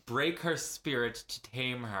decides to break her spirit to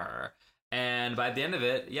tame her. And by the end of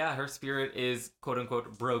it, yeah, her spirit is quote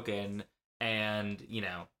unquote broken, and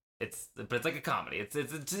it's like a comedy.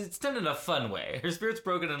 It's done in a fun way. Her spirit's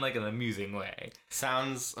broken in like an amusing way.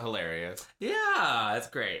 Sounds hilarious. Yeah, it's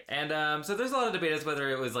great. And so there's a lot of debate as whether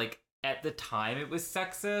it was like at the time it was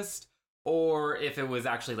sexist, or if it was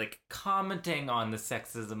actually like commenting on the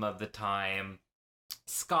sexism of the time.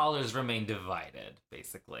 Scholars remain divided,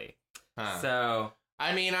 basically. So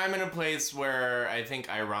I mean, I'm in a place where I think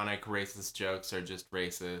ironic racist jokes are just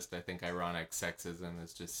racist. I think ironic sexism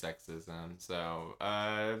is just sexism. So,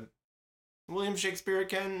 William Shakespeare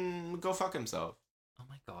can go fuck himself. oh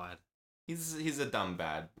my god. He's a dumb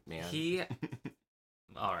bad man.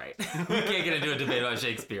 All right. We can't get into a debate about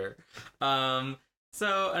Shakespeare.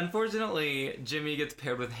 So unfortunately, Jimmy gets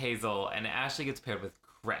paired with Hazel and Ashley gets paired with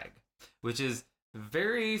Craig, which is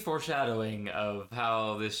very foreshadowing of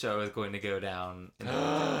how this show is going to go down.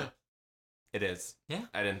 It is. Yeah.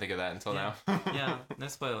 I didn't think of that until now. Yeah, no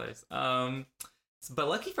spoilers. But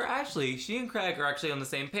lucky for Ashley, she and Craig are actually on the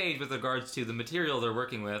same page with regards to the material they're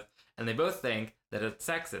working with, and they both think that it's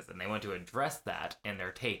sexist, and they want to address that in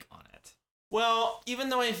their take on it. Well, even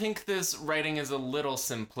though I think this writing is a little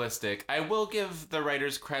simplistic, I will give the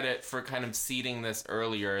writers credit for kind of seeding this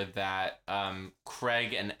earlier, that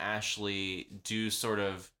Craig and Ashley do sort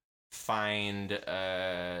of find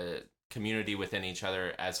community within each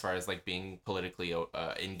other as far as like being politically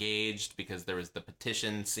engaged, because there was the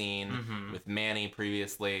petition scene with Manny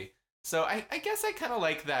previously. So I guess I kind of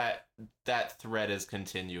like that thread is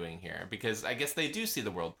continuing here, because I guess they do see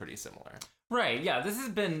the world pretty similar. Right, yeah, this has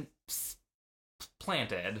been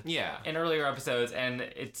planted in earlier episodes, and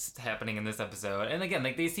it's happening in this episode. And again,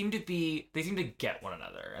 like they seem to get one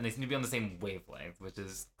another, and they seem to be on the same wavelength, which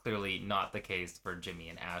is clearly not the case for Jimmy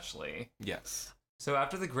and Ashley. Yes. So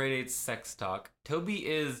after the grade 8 sex talk, Toby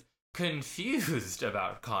is confused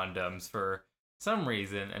about condoms for some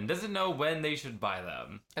reason and doesn't know when they should buy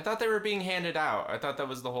them. I thought they were being handed out. I thought that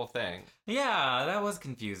was the whole thing. Yeah, that was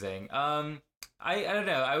confusing. I don't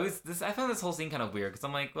know. I found this whole scene kind of weird, because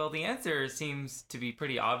I'm like, well, the answer seems to be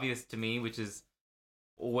pretty obvious to me, which is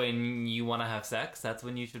when you want to have sex, that's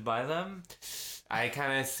when you should buy them. I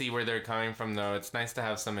kind of see where they're coming from, though. It's nice to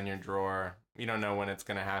have some in your drawer. You don't know when it's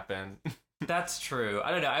going to happen. That's true.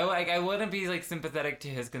 I don't know. I wouldn't be like sympathetic to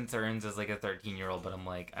his concerns as like a 13-year-old, but I'm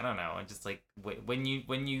like, I don't know. I'm just like when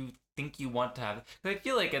you think you want to have, 'cause I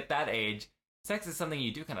feel like at that age, sex is something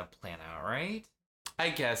you do kind of plan out, right? I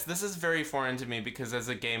guess this is very foreign to me because as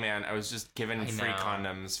a gay man, I was just given free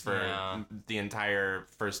condoms for the entire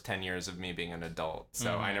first 10 years of me being an adult.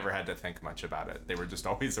 So I never had to think much about it. They were just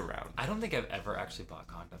always around. I don't think I've ever actually bought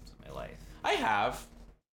condoms in my life. I have.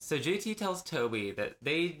 So JT tells Toby that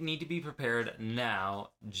they need to be prepared now,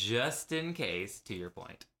 just in case, to your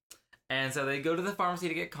point. And so they go to the pharmacy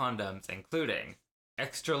to get condoms, including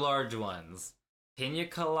extra large ones, pina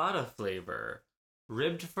colada flavor,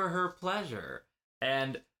 ribbed for her pleasure,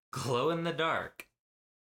 and glow in the dark.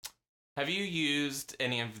 Have you used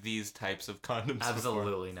any of these types of condoms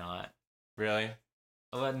Absolutely before? not. Really?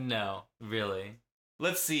 No, really.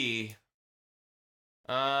 Let's see.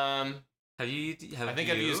 Have you? I think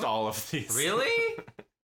I've used all of these. Really?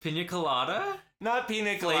 Pina colada? Not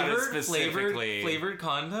pina colada specifically. Flavored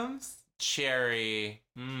condoms? Cherry.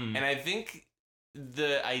 And I think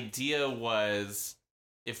the idea was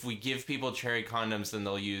if we give people cherry condoms, then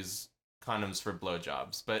they'll use condoms for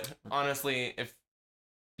blowjobs. But honestly,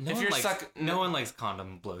 no one likes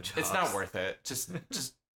condom blowjobs. It's not worth it. Just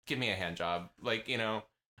give me a hand job. Like, you know.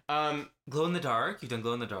 Glow in the dark? You've done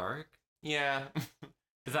glow in the dark? Yeah.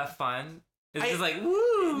 Is that fun? It's just like,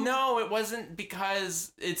 woo! No, it wasn't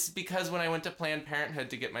because when I went to Planned Parenthood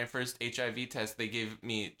to get my first HIV test, they gave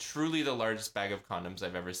me truly the largest bag of condoms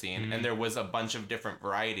I've ever seen. And there was a bunch of different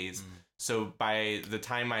varieties. So by the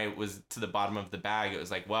time I was to the bottom of the bag, it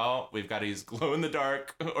was like, well, we've got to use glow in the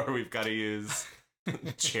dark or we've got to use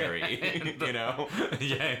cherry, you know?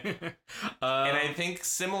 Yeah. And I think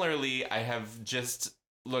similarly, I have just,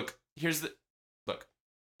 here's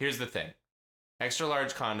the thing. Extra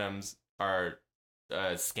large condoms are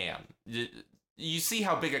a scam. You see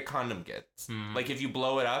how big a condom gets. Like if you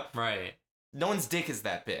blow it up, right? No one's dick is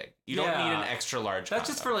that big. You don't need an extra large. That's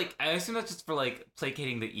condom. just for like. I assume that's just for like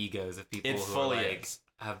placating the egos of people who are like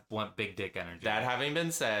want big dick energy. That having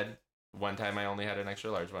been said, one time I only had an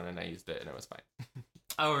extra large one and I used it and it was fine.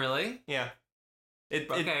 Oh really? Yeah. It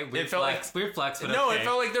weird felt flex, weird flex, but no, it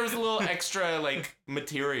felt like there was a little extra like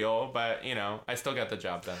material, but you know, I still got the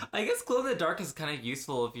job done. I guess glow in the dark is kind of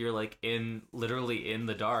useful if you're like literally in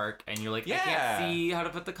the dark and you're like, I can't see how to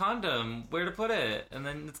put the condom, where to put it, and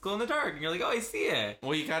then it's glow in the dark and you're like, oh, I see it.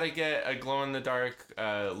 Well, you gotta get a glow in the dark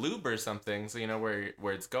lube or something so you know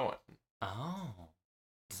where it's going. Oh,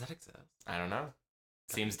 does that exist? I don't know.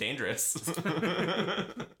 Seems dangerous.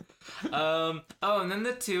 And then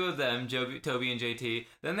the two of them, Toby and JT,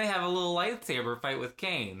 then they have a little lightsaber fight with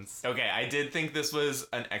canes. Okay, I did think this was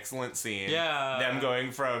an excellent scene. Yeah. Them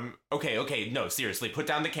going from, okay, no, seriously, put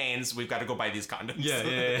down the canes, we've got to go buy these condoms.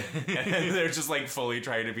 Yeah. And they're just like fully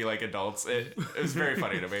trying to be like adults. It was very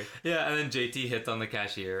funny to me. Yeah, and then JT hits on the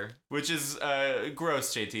cashier. Which is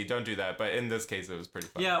gross, JT, don't do that. But in this case, it was pretty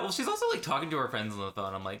funny. Yeah, well, she's also like talking to her friends on the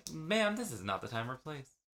phone. I'm like, ma'am, this is not the time or place.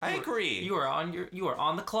 I agree. You are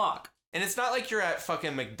on the clock. And it's not like you're at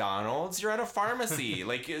fucking McDonald's. You're at a pharmacy.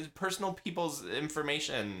 Like, personal people's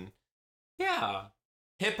information. Yeah.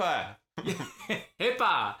 HIPAA.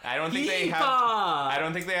 HIPAA. I don't think they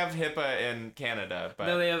have HIPAA in Canada, but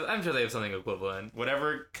no, I'm sure they have something equivalent.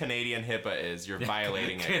 Whatever Canadian HIPAA is, you're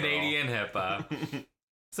violating it. Canadian HIPAA.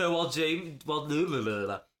 So while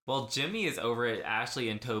Jimmy is over at Ashley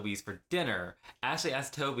and Toby's for dinner, Ashley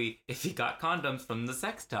asks Toby if he got condoms from the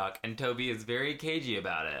sex talk, and Toby is very cagey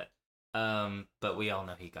about it. But we all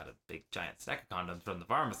know he got a big giant stack of condoms from the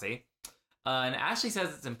pharmacy. And Ashley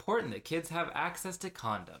says it's important that kids have access to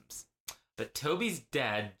condoms. But Toby's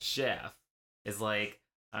dad, Jeff, is like,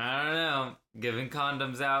 I don't know, giving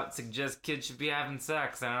condoms out suggests kids should be having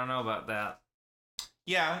sex. I don't know about that.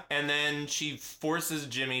 Yeah, and then she forces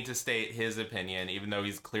Jimmy to state his opinion, even though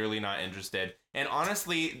he's clearly not interested. And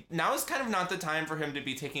honestly, now is kind of not the time for him to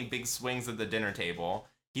be taking big swings at the dinner table.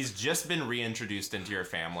 He's just been reintroduced into your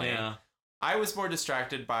family. Yeah. I was more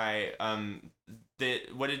distracted by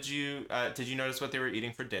did you notice what they were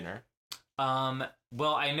eating for dinner?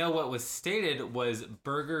 Well, I know what was stated was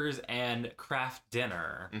burgers and craft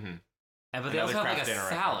dinner. Mm-hmm. But they also have like a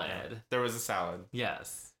salad. There was a salad.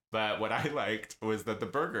 Yes. But what I liked was that the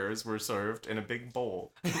burgers were served in a big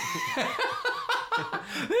bowl. They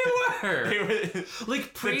were.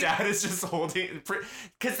 Like the dad is just holding,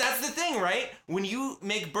 because that's the thing, right? When you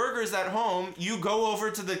make burgers at home, you go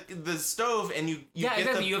over to the stove and you get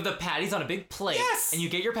exactly. You have the patties on a big plate. Yes. And you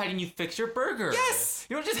get your patty and you fix your burger. Yes.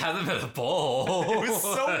 You don't just have them in a bowl. It was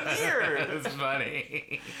so weird. It's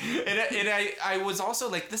funny. And I was also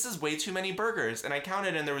like, this is way too many burgers, and I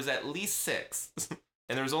counted and there was at least 6.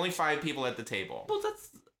 and there was only 5 people at the table. Well, that's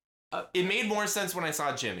It made more sense when I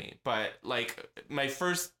saw Jimmy, but like my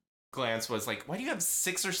first glance was like, why do you have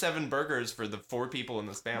 6 or 7 burgers for the 4 people in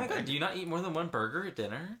this oh family? my god, do you not eat more than one burger at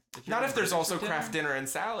dinner? Not if there's also craft dinner and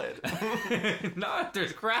salad. Not if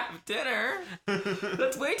there's craft dinner.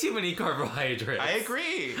 That's way too many carbohydrates. I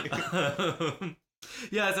agree.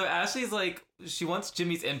 Yeah, so Ashley's like, she wants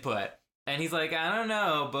Jimmy's input. And he's like, I don't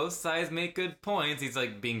know, both sides make good points. He's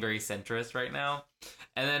like being very centrist right now.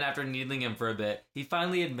 And then after needling him for a bit, he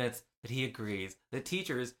finally admits that he agrees that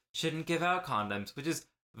teachers shouldn't give out condoms, which is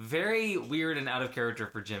very weird and out of character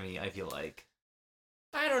for Jimmy, I feel like.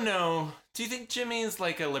 I don't know. Do you think Jimmy is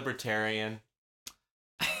like a libertarian?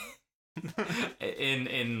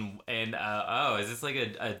 Oh, is this like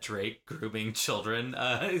a Drake grooming children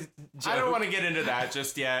I joke? don't want to get into that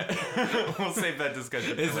just yet. We'll save that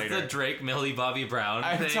discussion for Is later. this the Drake Millie Bobby Brown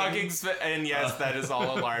I'm thing? talking, and yes, that is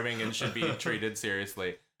all alarming and should be treated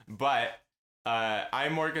seriously. But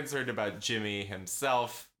I'm more concerned about Jimmy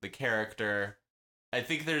himself, the character. I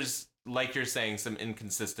think there's, like you're saying, some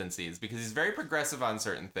inconsistencies because he's very progressive on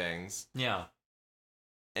certain things. Yeah.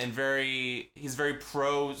 And he's very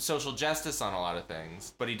pro social justice on a lot of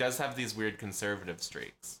things, but he does have these weird conservative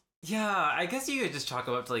streaks. Yeah, I guess you could just chalk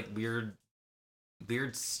him up to like weird,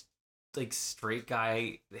 like straight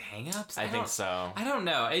guy hang-ups. I think so. I don't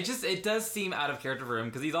know. It does seem out of character for him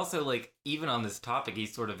because he's also like, even on this topic, he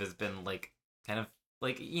sort of has been like, kind of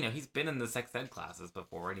like, he's been in the sex ed classes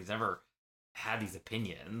before and he's never had these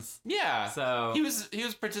opinions. Yeah. So he was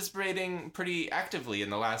participating pretty actively in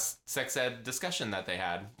the last sex ed discussion that they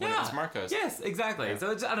had when it was Marcos. Yes, exactly. Yeah.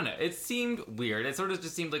 So I don't know. It seemed weird. It sort of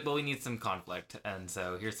just seemed like, well, we need some conflict, and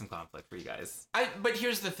so here's some conflict for you guys. But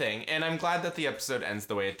here's the thing, and I'm glad that the episode ends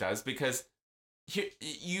the way it does because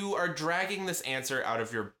you are dragging this answer out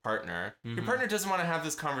of your partner. Mm-hmm. Your partner doesn't want to have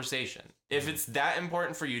this conversation. If it's that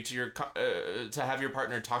important for you to have your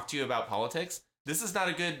partner talk to you about politics, this is not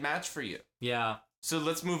a good match for you. Yeah. So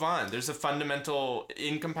let's move on. There's a fundamental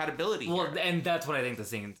incompatibility Well, here. and that's what I think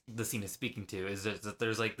the scene is speaking to, is that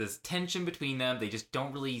there's like this tension between them. They just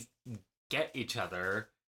don't really get each other,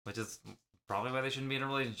 which is probably why they shouldn't be in a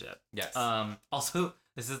relationship. Yes. Also,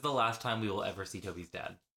 this is the last time we will ever see Toby's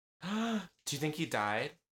dad. Do you think he died?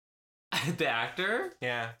 The actor?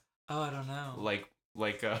 Yeah. Oh, I don't know. Like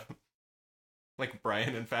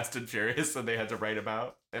Brian in Fast and Furious, and they had to write him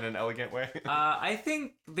out in an elegant way. I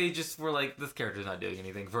think they just were like, this character's not doing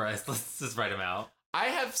anything for us. Let's just write him out. I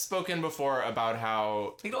have spoken before about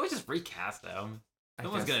how You can always just recast him. I No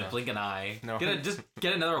one's guess gonna so. blink an eye. No. Just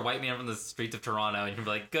get another white man from the streets of Toronto, and you'll be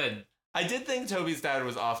like, good. I did think Toby's dad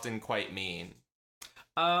was often quite mean.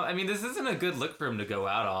 I mean, this isn't a good look for him to go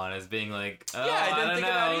out on, as being like, oh, Yeah, I didn't don't think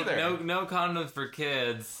know, of that either. no condoms for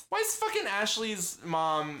kids. Why is fucking Ashley's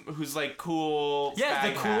mom, who's like cool, Yeah,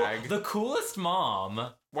 fag hag, the coolest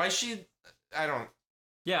mom. why she? I don't.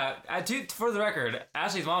 Yeah, for the record,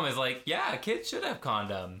 Ashley's mom is like, yeah, kids should have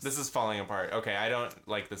condoms. This is falling apart. Okay, I don't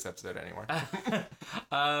like this episode anymore.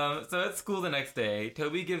 So at school the next day,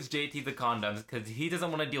 Toby gives JT the condoms because he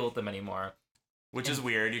doesn't want to deal with them anymore. Which is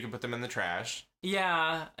weird. You can put them in the trash.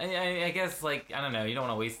 Yeah, I guess, like, I don't know, you don't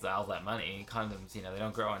want to waste all that money. Condoms, they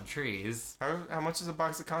don't grow on trees. How much is a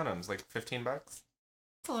box of condoms? Like $15? That's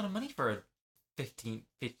a lot of money for a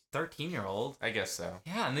 13-year-old. I guess so.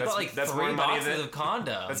 Yeah, and they That's- got like that's 3 more money boxes than- of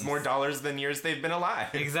condoms. That's more dollars than years they've been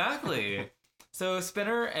alive. Exactly. So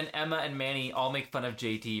Spinner and Emma and Manny all make fun of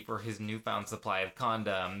JT for his newfound supply of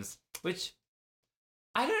condoms, which,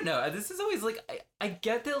 I don't know. This is always like, I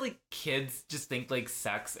get that like kids just think like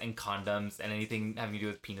sex and condoms and anything having to do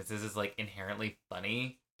with penises is like inherently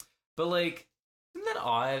funny, but like, isn't that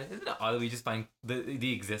odd? Isn't it odd that we just find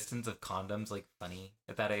the existence of condoms like funny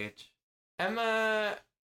at that age? Emma,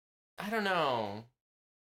 I don't know.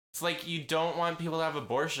 It's like you don't want people to have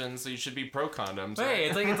abortions, so you should be pro condoms.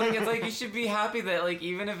 Right, Right? it's like you should be happy that like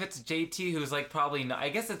even if it's JT who's like probably not. I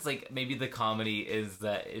guess it's like maybe the comedy is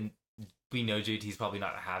that we know JT's probably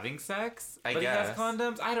not having sex, I but he has guess.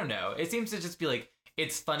 condoms. I don't know. It seems to just be like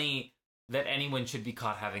it's funny that anyone should be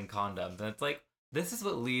caught having condoms, and it's like this is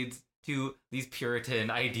what leads to these Puritan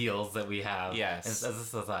ideals that we have. Yes. as a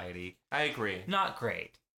society. I agree. Not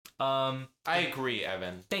great. I agree,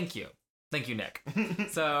 Evan. Thank you, Nick.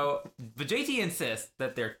 So, but JT insists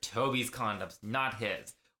that they're Toby's condoms, not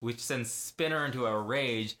his, which sends Spinner into a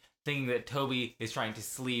rage, thinking that Toby is trying to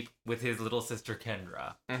sleep with his little sister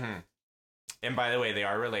Kendra. Mm-hmm. And by the way, they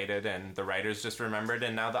are related, and the writers just remembered,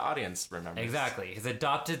 and now the audience remembers. Exactly. His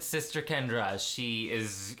adopted sister Kendra, she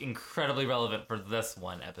is incredibly relevant for this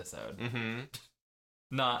one episode. Mm-hmm.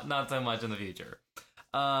 Not so much in the future.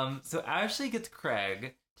 So Ashley gets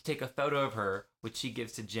Craig to take a photo of her which she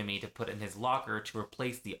gives to Jimmy to put in his locker to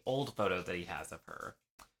replace the old photo that he has of her.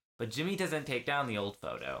 But Jimmy doesn't take down the old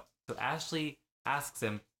photo, so Ashley asks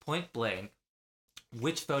him point blank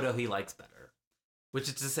which photo he likes better. Which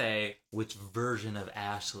is to say, which version of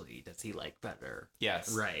Ashley does he like better?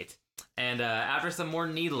 Yes. Right. And after some more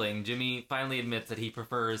needling, Jimmy finally admits that he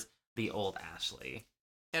prefers the old Ashley.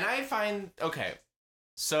 And I find, okay,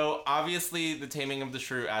 so obviously the Taming of the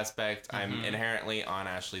Shrew aspect, I'm inherently on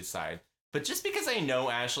Ashley's side. But just because I know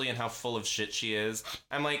Ashley and how full of shit she is,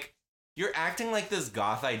 I'm like, you're acting like this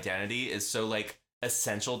goth identity is so, like,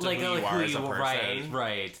 essential to who you are as a person.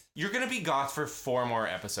 Right. You're gonna be goth for 4 more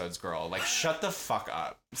episodes, girl. Like, shut the fuck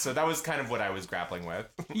up. So that was kind of what I was grappling with.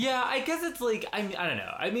 Yeah, I guess it's like, I don't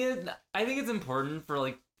know. I mean, I think it's important for,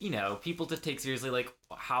 like, you know, people to take seriously, like,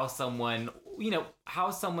 how someone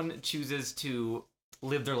chooses to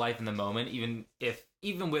live their life in the moment,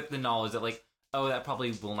 even with the knowledge that, like, oh, that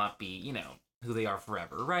probably will not be, you know, who they are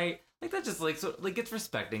forever, right? Like, that's just, like, so, like, it's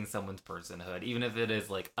respecting someone's personhood, even if it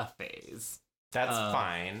is, like, a phase. That's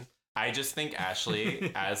fine. I just think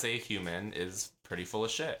Ashley, as a human, is pretty full of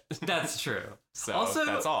shit. That's true. So, also,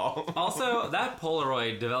 that's all. Also, that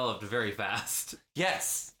Polaroid developed very fast.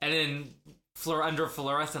 Yes. And under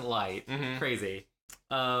fluorescent light. Crazy.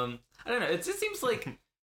 I don't know. It just seems like,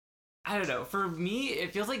 I don't know. For me,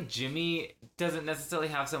 it feels like Jimmy doesn't necessarily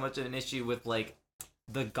have so much of an issue with, like,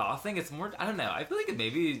 the goth thing. It's more, I don't know. I feel like it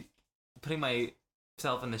maybe putting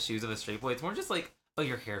myself in the shoes of a straight boy. It's more just like, oh,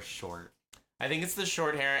 your hair's short. I think it's the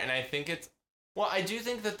short hair, and I think it's... Well, I do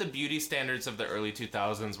think that the beauty standards of the early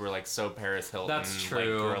 2000s were, like, so Paris Hilton. That's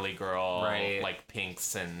true. Like, girly girl, right. like,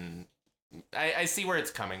 pinks, and... I see where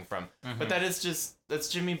it's coming from. But that is just... That's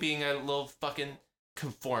Jimmy being a little fucking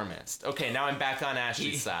conformist. Okay, now I'm back on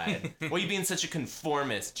Ashley's side. Why are you being such a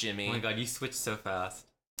conformist, Jimmy? Oh my god, you switched so fast.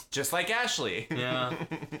 Just like Ashley. Yeah.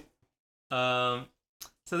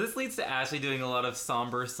 So this leads to Ashley doing a lot of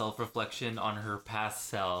somber self-reflection on her past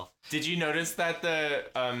self. Did you notice that the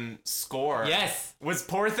score Yes! was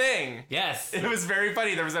Poor Thing? Yes! It was very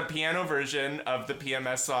funny. There was a piano version of the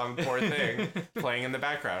PMS song Poor Thing playing in the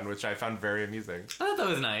background, which I found very amusing. I thought that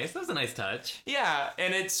was nice. That was a nice touch. Yeah,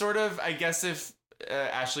 and it's sort of, I guess if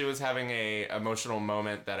Ashley was having a emotional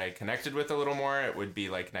moment that I connected with a little more, it would be,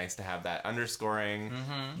 like, nice to have that underscoring.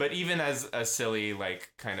 But even as a silly,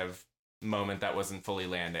 like, kind of moment that wasn't fully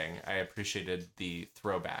landing, I appreciated the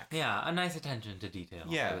throwback. Yeah, a nice attention to detail,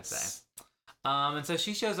 I would say. Yes. And so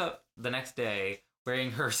she shows up the next day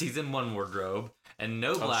wearing her season 1 wardrobe and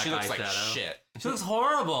no black eyeshadow. She looks like shit. She looks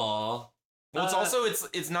horrible. Well, it's also,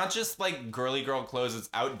 it's not just, like, girly girl clothes,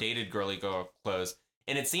 it's outdated girly girl clothes.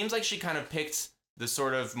 And it seems like she kind of picked the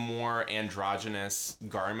sort of more androgynous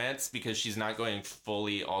garments because she's not going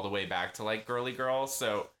fully all the way back to, like, girly girl.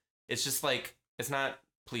 So it's just, like, it's not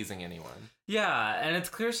pleasing anyone. Yeah, and it's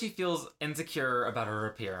clear she feels insecure about her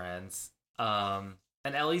appearance. And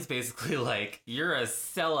Ellie's basically like, you're a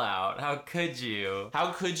sellout. How could you?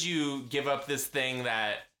 How could you give up this thing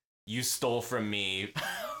that you stole from me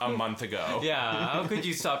a month ago? Yeah, how could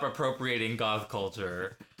you stop appropriating goth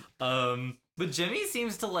culture? But Jimmy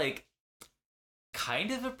seems to, like,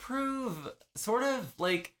 kind of approve, sort of,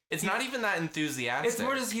 like... It's not even that enthusiastic. It's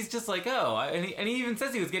more just, he's just like, oh, and he even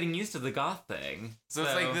says he was getting used to the goth thing. So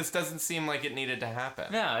it's like, this doesn't seem like it needed to happen.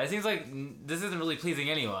 Yeah, it seems like this isn't really pleasing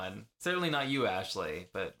anyone. Certainly not you, Ashley,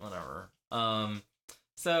 but whatever.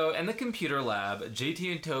 So, in the computer lab,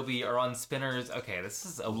 JT and Toby are on Spinner's, okay, this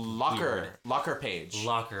is a locker page.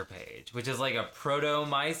 Locker page, which is like a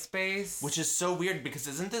proto-MySpace. Which is so weird, because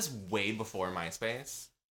isn't this way before MySpace?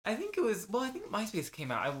 I think it was, well, I think MySpace came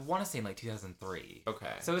out, I want to say in like 2003. Okay.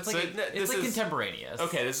 So it's like, it's like contemporaneous.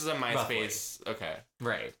 Okay, this is a MySpace, roughly. Okay.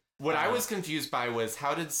 Right. What I was confused by was,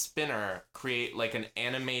 how did Spinner create like an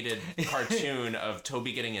animated cartoon of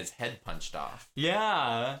Toby getting his head punched off?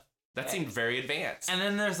 Yeah. That seemed very advanced. And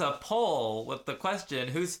then there's a poll with the question,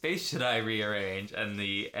 whose face should I rearrange? And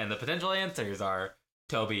the potential answers are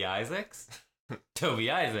Toby Isaacs, Toby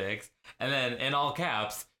Isaacs, and then in all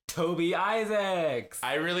caps, Toby Isaacs.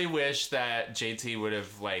 I really wish that JT would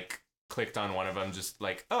have, like, clicked on one of them, just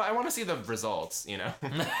like, oh, I want to see the results, you know?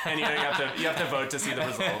 And you have to vote to see the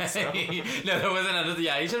results. So. No, there wasn't another.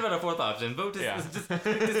 Yeah, you should have had a fourth option. Vote to just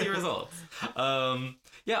to see results.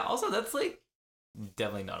 Yeah. Also, that's like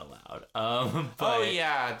definitely not allowed. But, oh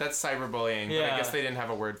yeah, that's cyberbullying. Yeah. But I guess they didn't have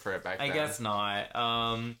a word for it back then. I guess not.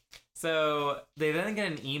 So they then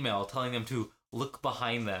get an email telling them to look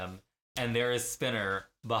behind them, and there is Spinner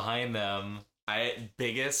behind them.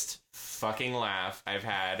 Biggest fucking laugh I've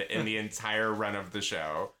had in the entire run of the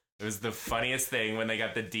show. It was the funniest thing when they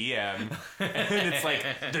got the DM, and it's like,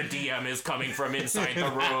 the DM is coming from inside the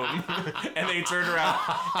room, and they turn around,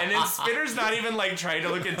 and then Spinner's not even like trying to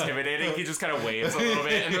look intimidating, he just kind of waves a little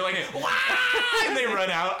bit, and they're like, "Wah!" and they run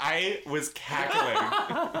out. I was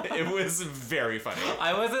cackling. It was very funny.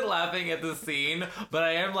 I wasn't laughing at the scene, but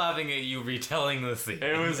I am laughing at you retelling the scene.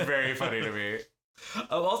 It was very funny to me.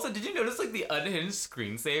 Oh, also, did you notice like the unhinged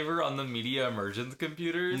screensaver on the media immersions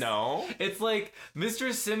computers? No. It's like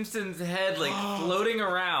Mr. Simpson's head like floating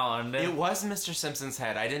around. It was Mr. Simpson's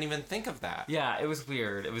head. I didn't even think of that. Yeah, it was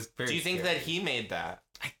weird. It was very Do you think scary. that he made that?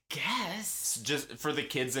 I guess. Just for the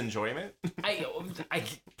kids' enjoyment? I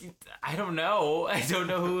don't know. I don't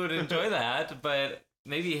know who would enjoy that, but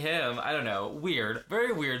maybe him. I don't know. Weird.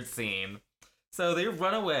 Very weird scene. So they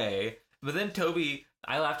run away, but then Toby...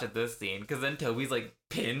 I laughed at this scene because then Toby's like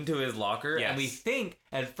pinned to his locker, Yes. and we think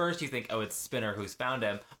at first you think, oh, it's Spinner who's found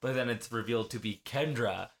him, but then it's revealed to be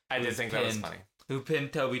Kendra. I did who's think that was pinned- funny. Who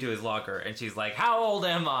pinned Toby to his locker, and she's like, "How old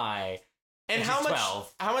am I?" And she's how much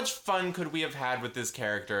 12. how much fun could we have had with this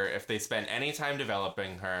character if they spent any time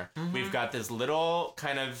developing her? Mhm. We've got this little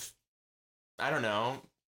kind of, I don't know,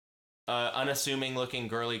 unassuming looking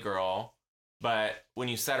girly girl, but when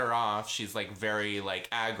you set her off, she's like very like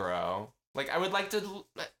aggro. Like, I would like to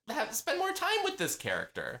spend more time with this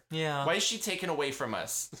character. Yeah. Why is she taken away from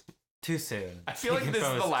us? Too soon. I feel like Taken this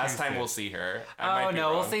from is the us last too time soon. we'll see her. Oh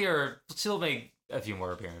no, we'll see her. She'll make a few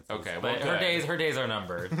more appearances. Okay, but well, her days are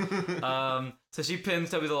numbered. So she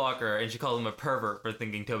pins Toby to the locker, and she calls him a pervert for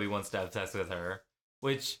thinking Toby wants to have sex with her,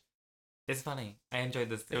 which is funny. I enjoyed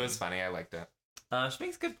this It scene. was funny. I liked it. She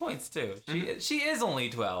makes good points too. She is only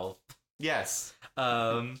 12. Yes.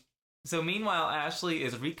 So meanwhile, Ashley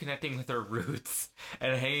is reconnecting with her roots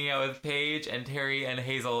and hanging out with Paige and Terry and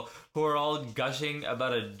Hazel, who are all gushing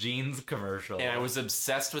about a jeans commercial. And I was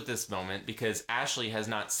obsessed with this moment because Ashley has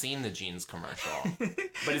not seen the jeans commercial.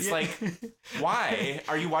 But it's Yeah. like, why?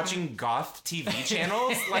 Are you watching goth TV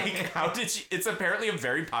channels? Like, how did she... It's apparently a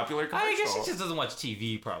very popular commercial. I guess she just doesn't watch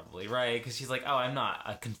TV, probably, right? Because she's like, oh, I'm not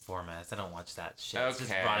a conformist. I don't watch that shit. It's just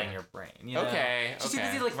Okay. rotting your brain, you know? Okay, She's too okay.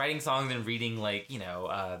 busy, like, writing songs and reading, like, you know,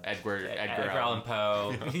 Edgar Edgar Allan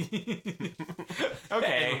Poe.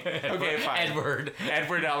 Okay, fine.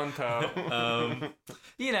 Edward Allan Poe.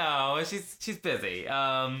 You know, she's busy.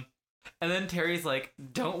 And then Terry's like,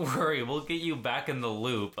 "Don't worry, we'll get you back in the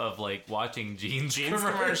loop of like watching jeans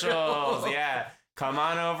commercials. Yeah. Come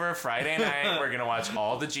on over Friday night. We're gonna watch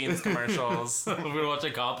all the jeans commercials. We're gonna watch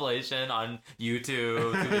a compilation on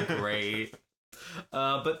YouTube. It's gonna be great."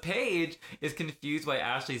 But Paige is confused why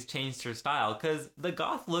Ashley's changed her style because the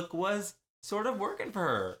goth look was sort of working for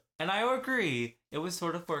her. And I agree, it was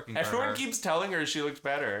sort of working for her. Everyone keeps telling her she looked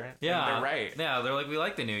better. Yeah. And they're right. Yeah, they're like, we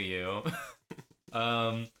like the new you.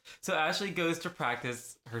 So Ashley goes to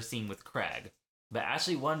practice her scene with Craig. But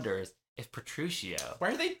Ashley wonders if Petruchio... Why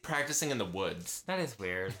are they practicing in the woods? That is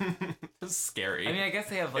weird. That's scary. I mean, I guess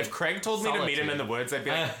they have like... if Craig told me to meet him in the woods, I'd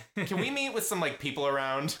be like, solitude. can we meet with some like people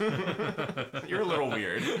around? You're a little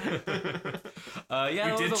weird. Yeah, You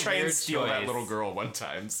that did was a try and weird steal that choice. little girl one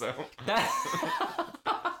time, so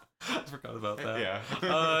I forgot about that.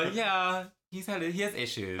 yeah. Yeah, he has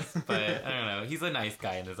issues, but I don't know. He's a nice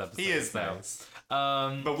guy in this episode. He is so. nice.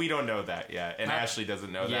 But we don't know that yet, and Ashley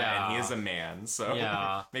doesn't know that, Yeah. and he is a man, so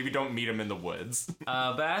Yeah. maybe don't meet him in the woods.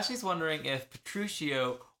 but Ashley's wondering if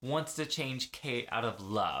Petruchio wants to change Kate out of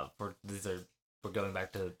love. We're going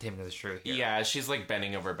back to Taming of the Shrew here. Yeah, she's like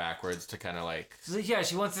bending over backwards to kind of like... So, yeah,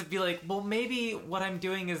 she wants to be like, well, maybe what I'm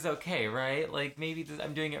doing is okay, right? Like, maybe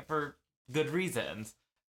I'm doing it for good reasons.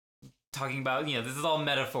 Talking about, you know, this is all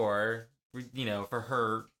metaphor, you know, for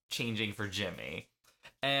her changing for Jimmy.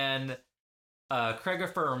 And Craig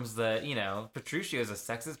affirms that, you know, Petruchio is a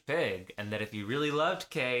sexist pig, and that if he really loved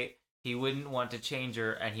Kate, he wouldn't want to change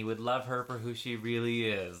her, and he would love her for who she really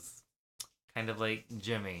is. Kind of like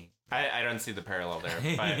Jimmy. I don't see the parallel there,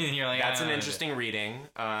 but You're like, that's I an don't interesting reading.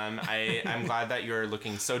 I'm glad that you're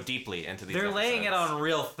looking so deeply into these They're laying it episodes. on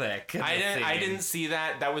real thick. I didn't see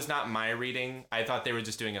that. That was not my reading. I thought they were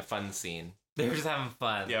just doing a fun scene. They were just having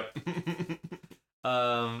fun. Yep.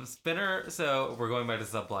 Spinner, so we're going back to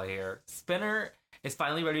subplot here. Spinner is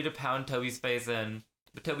finally ready to pound Toby's face in,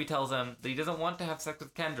 but Toby tells him that he doesn't want to have sex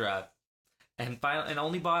with Kendra, and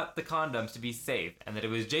only bought the condoms to be safe, and that it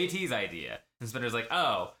was JT's idea. And Spinner's like,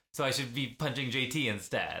 oh, so I should be punching JT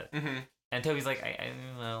instead. Mm-hmm. And Toby's like,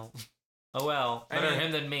 well, oh well, better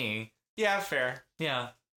him than me. Yeah, fair. Yeah,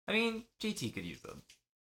 I mean, JT could use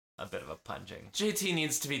a bit of a punching. JT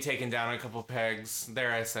needs to be taken down a couple pegs.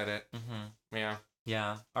 There, I said it. Mm-hmm. Yeah.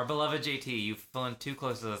 Yeah, our beloved JT, you've flown too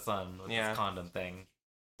close to the sun with Yeah. this condom thing.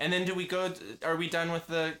 And then are we done with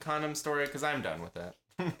the condom story? Because I'm done with it.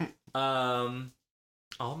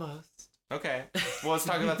 Almost. Okay. Well, let's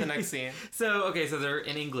talk about the next scene. So they're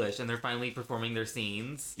in English, and they're finally performing their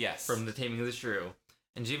scenes. Yes. From The Taming of the Shrew.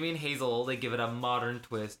 And Jimmy and Hazel, they give it a modern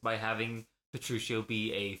twist by having Petruchio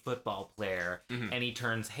be a football player. Mm-hmm. And he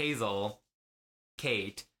turns Hazel,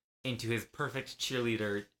 Kate, into his perfect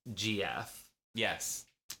cheerleader, GF. Yes.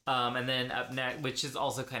 And then up next, which is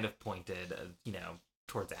also kind of pointed,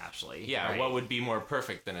 towards Ashley. Yeah, right? what would be more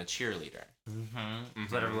perfect than a cheerleader?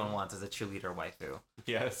 That's what everyone wants is a cheerleader waifu.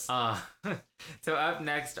 Yes. So up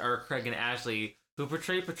next are Craig and Ashley, who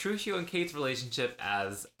portray Petruchio and Kate's relationship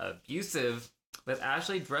as abusive, with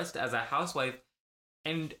Ashley dressed as a housewife,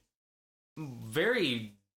 and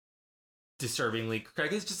very disturbingly,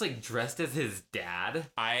 Craig is just like dressed as his dad.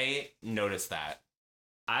 I noticed that.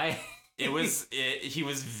 He was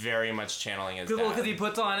very much channeling his dad. Well, because he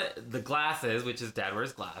puts on the glasses, which his dad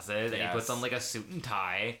wears glasses, and he puts on like a suit and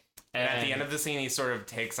tie. And at the end of the scene, he sort of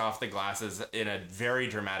takes off the glasses in a very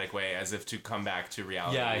dramatic way, as if to come back to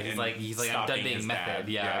reality. Yeah, he's like I'm done being method.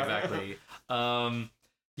 Yeah, exactly.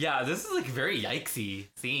 Yeah, this is like a very yikesy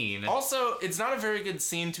scene. Also, it's not a very good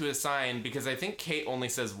scene to assign because I think Kate only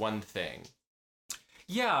says one thing.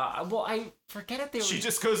 Yeah, well, I forget if She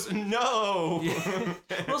just goes, no! Yeah.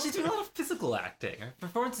 Well, she's doing a lot of physical acting. Her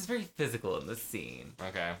performance is very physical in this scene.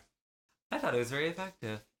 Okay. I thought it was very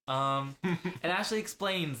effective. And Ashley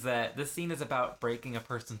explains that this scene is about breaking a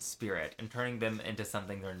person's spirit and turning them into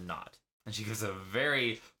something they're not. And she gives a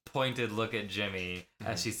very pointed look at Jimmy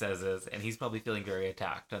as she says this, and he's probably feeling very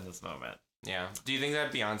attacked in this moment. Yeah. Do you think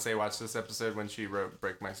that Beyonce watched this episode when she wrote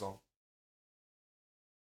Break My Soul?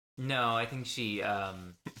 No, I think she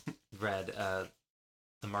read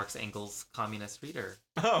the Marx Engels Communist Reader.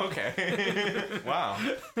 Oh, okay. Wow.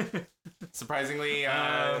 Surprisingly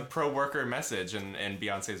pro-worker message in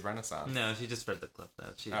Beyonce's Renaissance. No, she just read the clip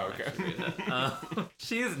notes. She didn't okay. actually read it.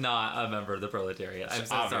 She is not a member of the proletariat. I'm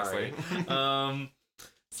so Obviously. sorry.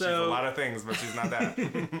 She's a lot of things, but she's not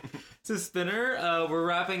that. So Spinner, we're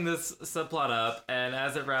wrapping this subplot up, and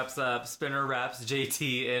as it wraps up, Spinner wraps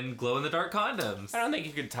JT in glow-in-the-dark condoms. I don't think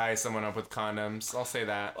you could tie someone up with condoms. I'll say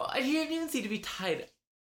that. Well, he didn't even seem to be tied,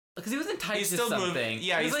 because he wasn't tied He's to still something. moving.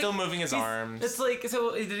 Yeah, he's still moving his arms. It's like,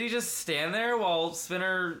 so did he just stand there while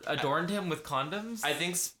Spinner adorned him with condoms? I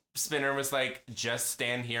think Spinner was like, just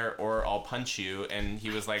stand here or I'll punch you. And he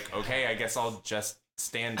was like, okay, I guess I'll just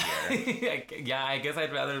stand here. Yeah, I guess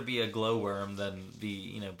I'd rather be a glowworm than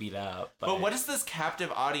be, beat up. But what is this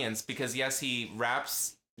captive audience? Because yes, he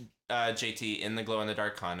wraps JT in the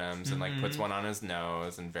glow-in-the-dark condoms and like puts one on his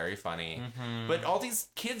nose and very funny. But all these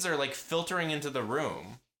kids are like filtering into the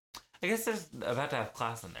room. I guess there's about to have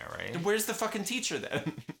class in there, right? Where's the fucking teacher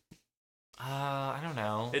then? I don't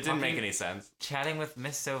know. It didn't make any sense. Chatting with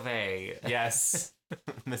Miss Sauvé. Yes.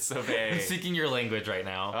 Miss Sauvé. Speaking your language right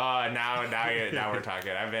now. Oh, now we're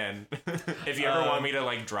talking. I'm in. If you ever want me to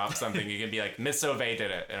like drop something, you can be like, Miss Sauvé did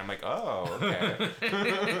it. And I'm like, oh,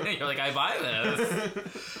 okay. You're like, I buy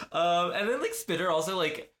this. And then like Spinner also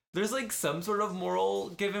like, there's like some sort of moral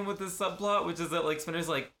given with this subplot, which is that like Spinner's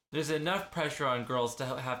like, there's enough pressure on girls to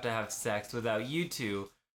have sex without you two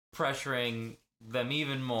pressuring them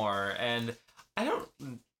even more. And I don't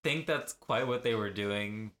think that's quite what they were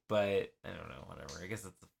doing, but I don't know, whatever. I guess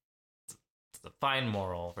it's a fine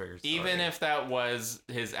moral for your story. Even if that was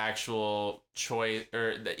his actual choice,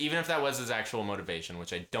 or even if that was his actual motivation,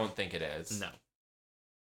 which I don't think it is. No.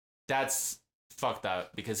 That's fucked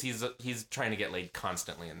up because he's trying to get laid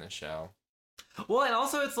constantly in this show. Well, and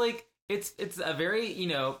also it's like, it's a very,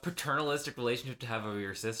 paternalistic relationship to have over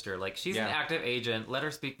your sister. Like, she's an active agent. Let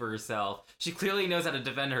her speak for herself. She clearly knows how to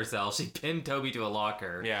defend herself. She pinned Toby to a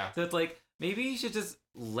locker. Yeah. So it's like, maybe you should just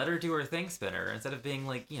let her do her thing, Spinner, instead of being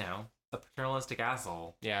like, a paternalistic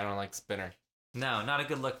asshole. Yeah, I don't like Spinner. No, not a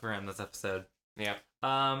good look for him this episode. Yeah.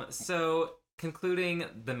 So, concluding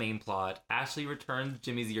the main plot, Ashley returns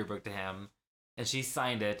Jimmy's yearbook to him, and she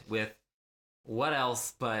signed it with what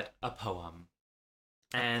else but a poem.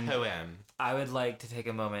 And Poem. I would like to take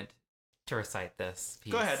a moment to recite this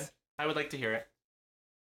piece. Go ahead. I would like to hear it.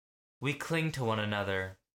 We cling to one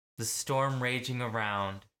another, the storm raging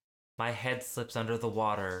around. My head slips under the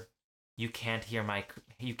water. You can't hear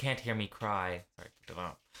me cry.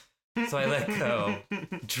 Sorry, so I let go,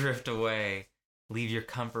 drift away, leave your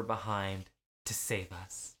comfort behind to save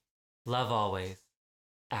us. Love always,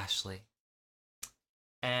 Ashley.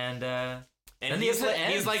 And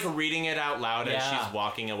he's like reading it out loud as she's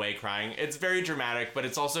walking away crying. It's very dramatic, but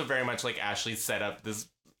it's also very much like Ashley set up this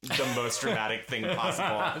the most dramatic thing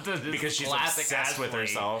possible because she's Classic obsessed with Ashley.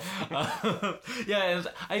 herself. Yeah, and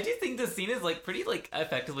I do think the scene is like pretty like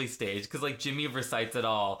effectively staged because like Jimmy recites it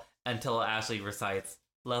all until Ashley recites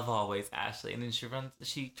 "Love always, Ashley," and then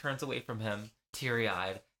she turns away from him, teary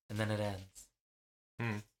eyed, and then it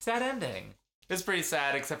ends. Sad ending. It's pretty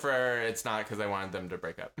sad, except for it's not because I wanted them to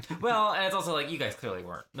break up. Well, and it's also like you guys clearly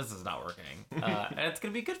weren't. This is not working, and it's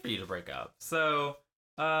gonna be good for you to break up. So.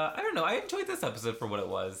 I don't know. I enjoyed this episode for what it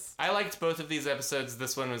was. I liked both of these episodes.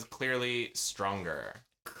 This one was clearly stronger.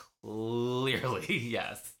 Clearly,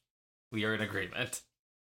 yes. We are in agreement.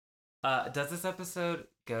 Does this episode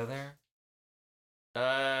go there?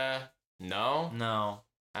 No. No.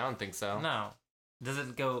 I don't think so. No.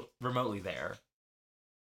 Doesn't go remotely there.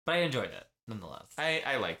 But I enjoyed it, nonetheless.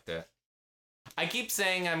 I liked it. I keep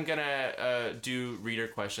saying I'm gonna do reader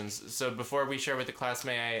questions. So before we share with the class,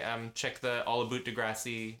 may I check the All About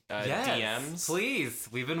Degrassi Yes, DMs? please.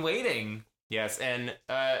 We've been waiting. Yes, and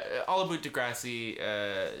All About Degrassi,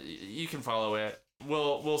 you can follow it.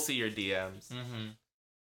 We'll see your DMs. Mm-hmm.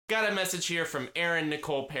 Got a message here from Erin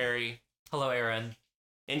Nicole Perry. Hello, Aaron.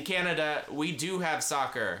 In Canada, we do have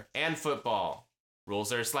soccer and football.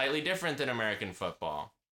 Rules are slightly different than American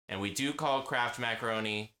football. And we do call Kraft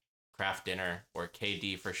macaroni Kraft dinner, or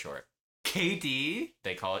KD for short. KD?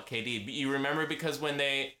 They call it KD. You remember because when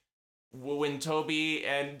Toby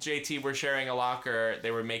and JT were sharing a locker, they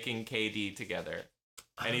were making KD together.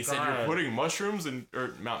 And he said, "You're putting marshmallows.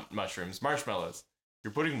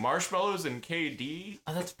 You're putting marshmallows in KD?"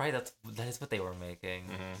 Oh, that's right. That is what they were making.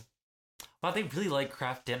 Mm-hmm. Wow, they really like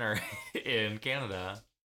Kraft dinner in Canada.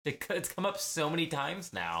 It's come up so many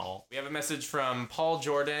times now. We have a message from Paul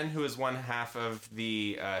Jordan, who is one half of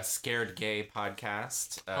the Scared Gay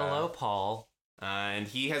podcast. Hello, Paul. And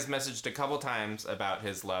he has messaged a couple times about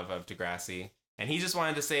his love of Degrassi. And he just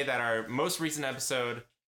wanted to say that our most recent episode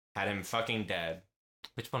had him fucking dead.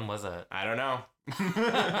 Which one was it? I don't know.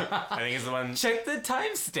 I think it's the one... Check the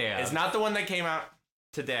timestamp. It's not the one that came out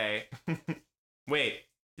today. Wait.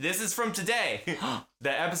 This is from today.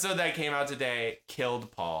 The episode that came out today killed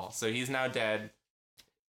Paul, so he's now dead.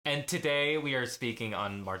 And today we are speaking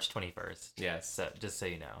on March 21st. Yes. So just so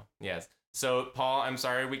you know. Yes. So, Paul, I'm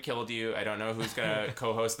sorry we killed you. I don't know who's going to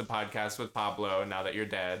co-host the podcast with Pablo now that you're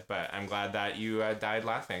dead, but I'm glad that you died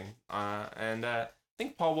laughing. And I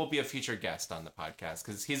think Paul will be a future guest on the podcast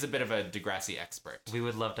because he's a bit of a Degrassi expert. We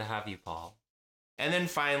would love to have you, Paul. And then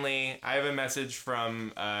finally, I have a message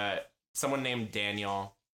from someone named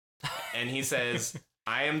Daniel. And he says,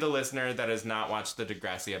 "I am the listener that has not watched the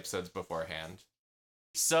Degrassi episodes beforehand."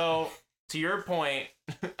 So, to your point,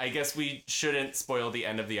 I guess we shouldn't spoil the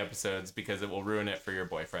end of the episodes because it will ruin it for your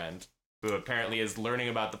boyfriend, who apparently is learning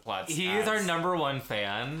about the plots. He is our #1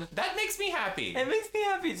 fan. That makes me happy. It makes me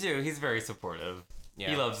happy, too. He's very supportive.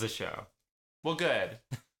 Yeah. He loves the show. Well, good.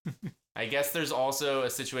 I guess there's also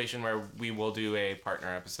a situation where we will do a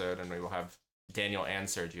partner episode and we will have Daniel and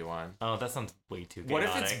Sergio on. Oh, that sounds way too chaotic. What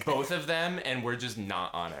if it's both of them and we're just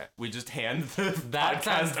not on it? We just hand the That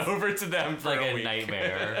podcast sounds over to them for like a a week.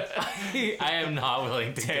 nightmare. I am not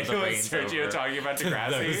willing to give the Daniel and reins Sergio over talking about to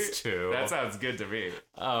Degrassi. those two. That sounds good to me.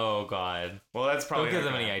 Oh, God. Well, that's probably Don't give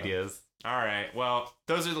not them any gonna happen. ideas. All right. Well,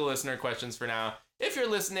 those are the listener questions for now. If you're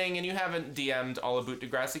listening and you haven't DM'd All About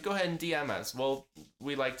Degrassi, go ahead and DM us. Well,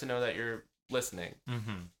 we like to know that you're listening.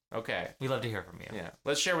 Mm-hmm. Okay. We love to hear from you. Yeah.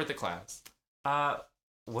 Let's share with the class.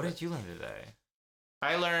 What did you learn today?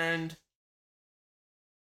 I learned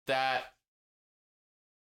that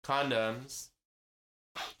condoms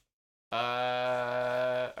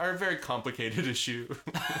are a very complicated issue.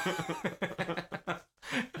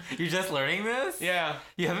 You're just learning this? Yeah.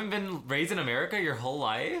 You haven't been raised in America your whole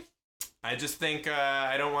life? I just think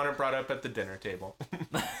I don't want it brought up at the dinner table.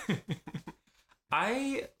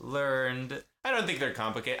 I learned... I don't think they're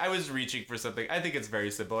complicated. I was reaching for something. I think it's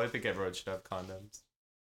very simple. I think everyone should have condoms.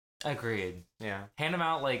 Agreed. Yeah. Hand them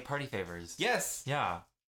out like party favors. Yes. Yeah.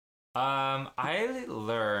 I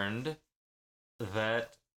learned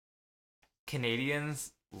that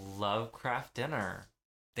Canadians love Kraft dinner.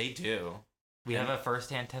 They do. We have a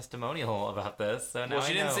first-hand testimonial about this, so now Well,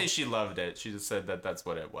 she I didn't know. say she loved it. She just said that that's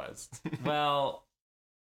what it was. Well,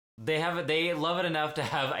 they love it enough to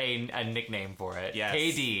have a nickname for it. Yes.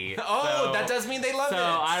 KD. Oh, So- that does mean they love it. So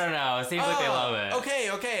I don't know. It seems like they love it.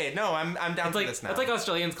 Okay. No, I'm down It's for like this now. it's like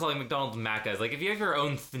Australians calling McDonald's Macca's. Like if you have your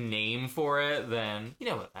own name for it, then you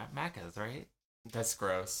know what Macca's, right? That's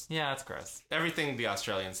gross. Yeah, that's gross. Everything the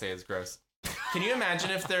Australians say is gross. Can you imagine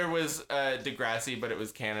if there was Degrassi, but it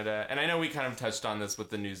was Canada? And I know we kind of touched on this with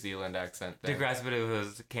the New Zealand accent thing. Degrassi, but it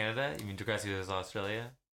was Canada. You mean Degrassi was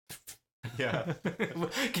Australia? Yeah.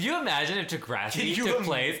 Could you imagine if Degrassi Can you took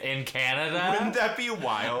place in Canada? Wouldn't that be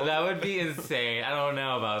wild? That would be insane. I don't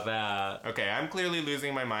know about that. Okay, I'm clearly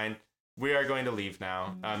losing my mind. We are going to leave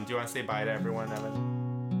now. Do you want to say bye to everyone,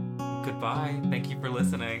 Evan? Goodbye. Thank you for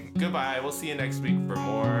listening. Goodbye. We'll see you next week for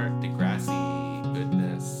more Degrassi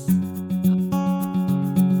goodness.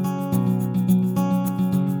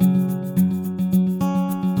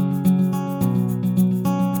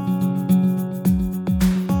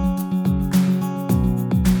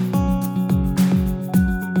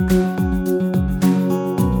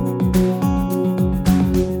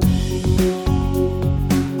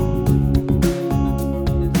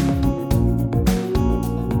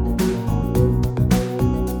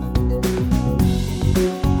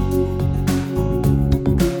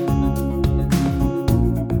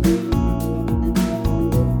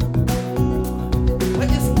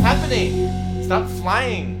 Stop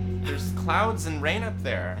flying. There's clouds and rain up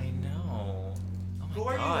there. I know. Oh my Who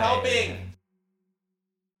are you God. helping?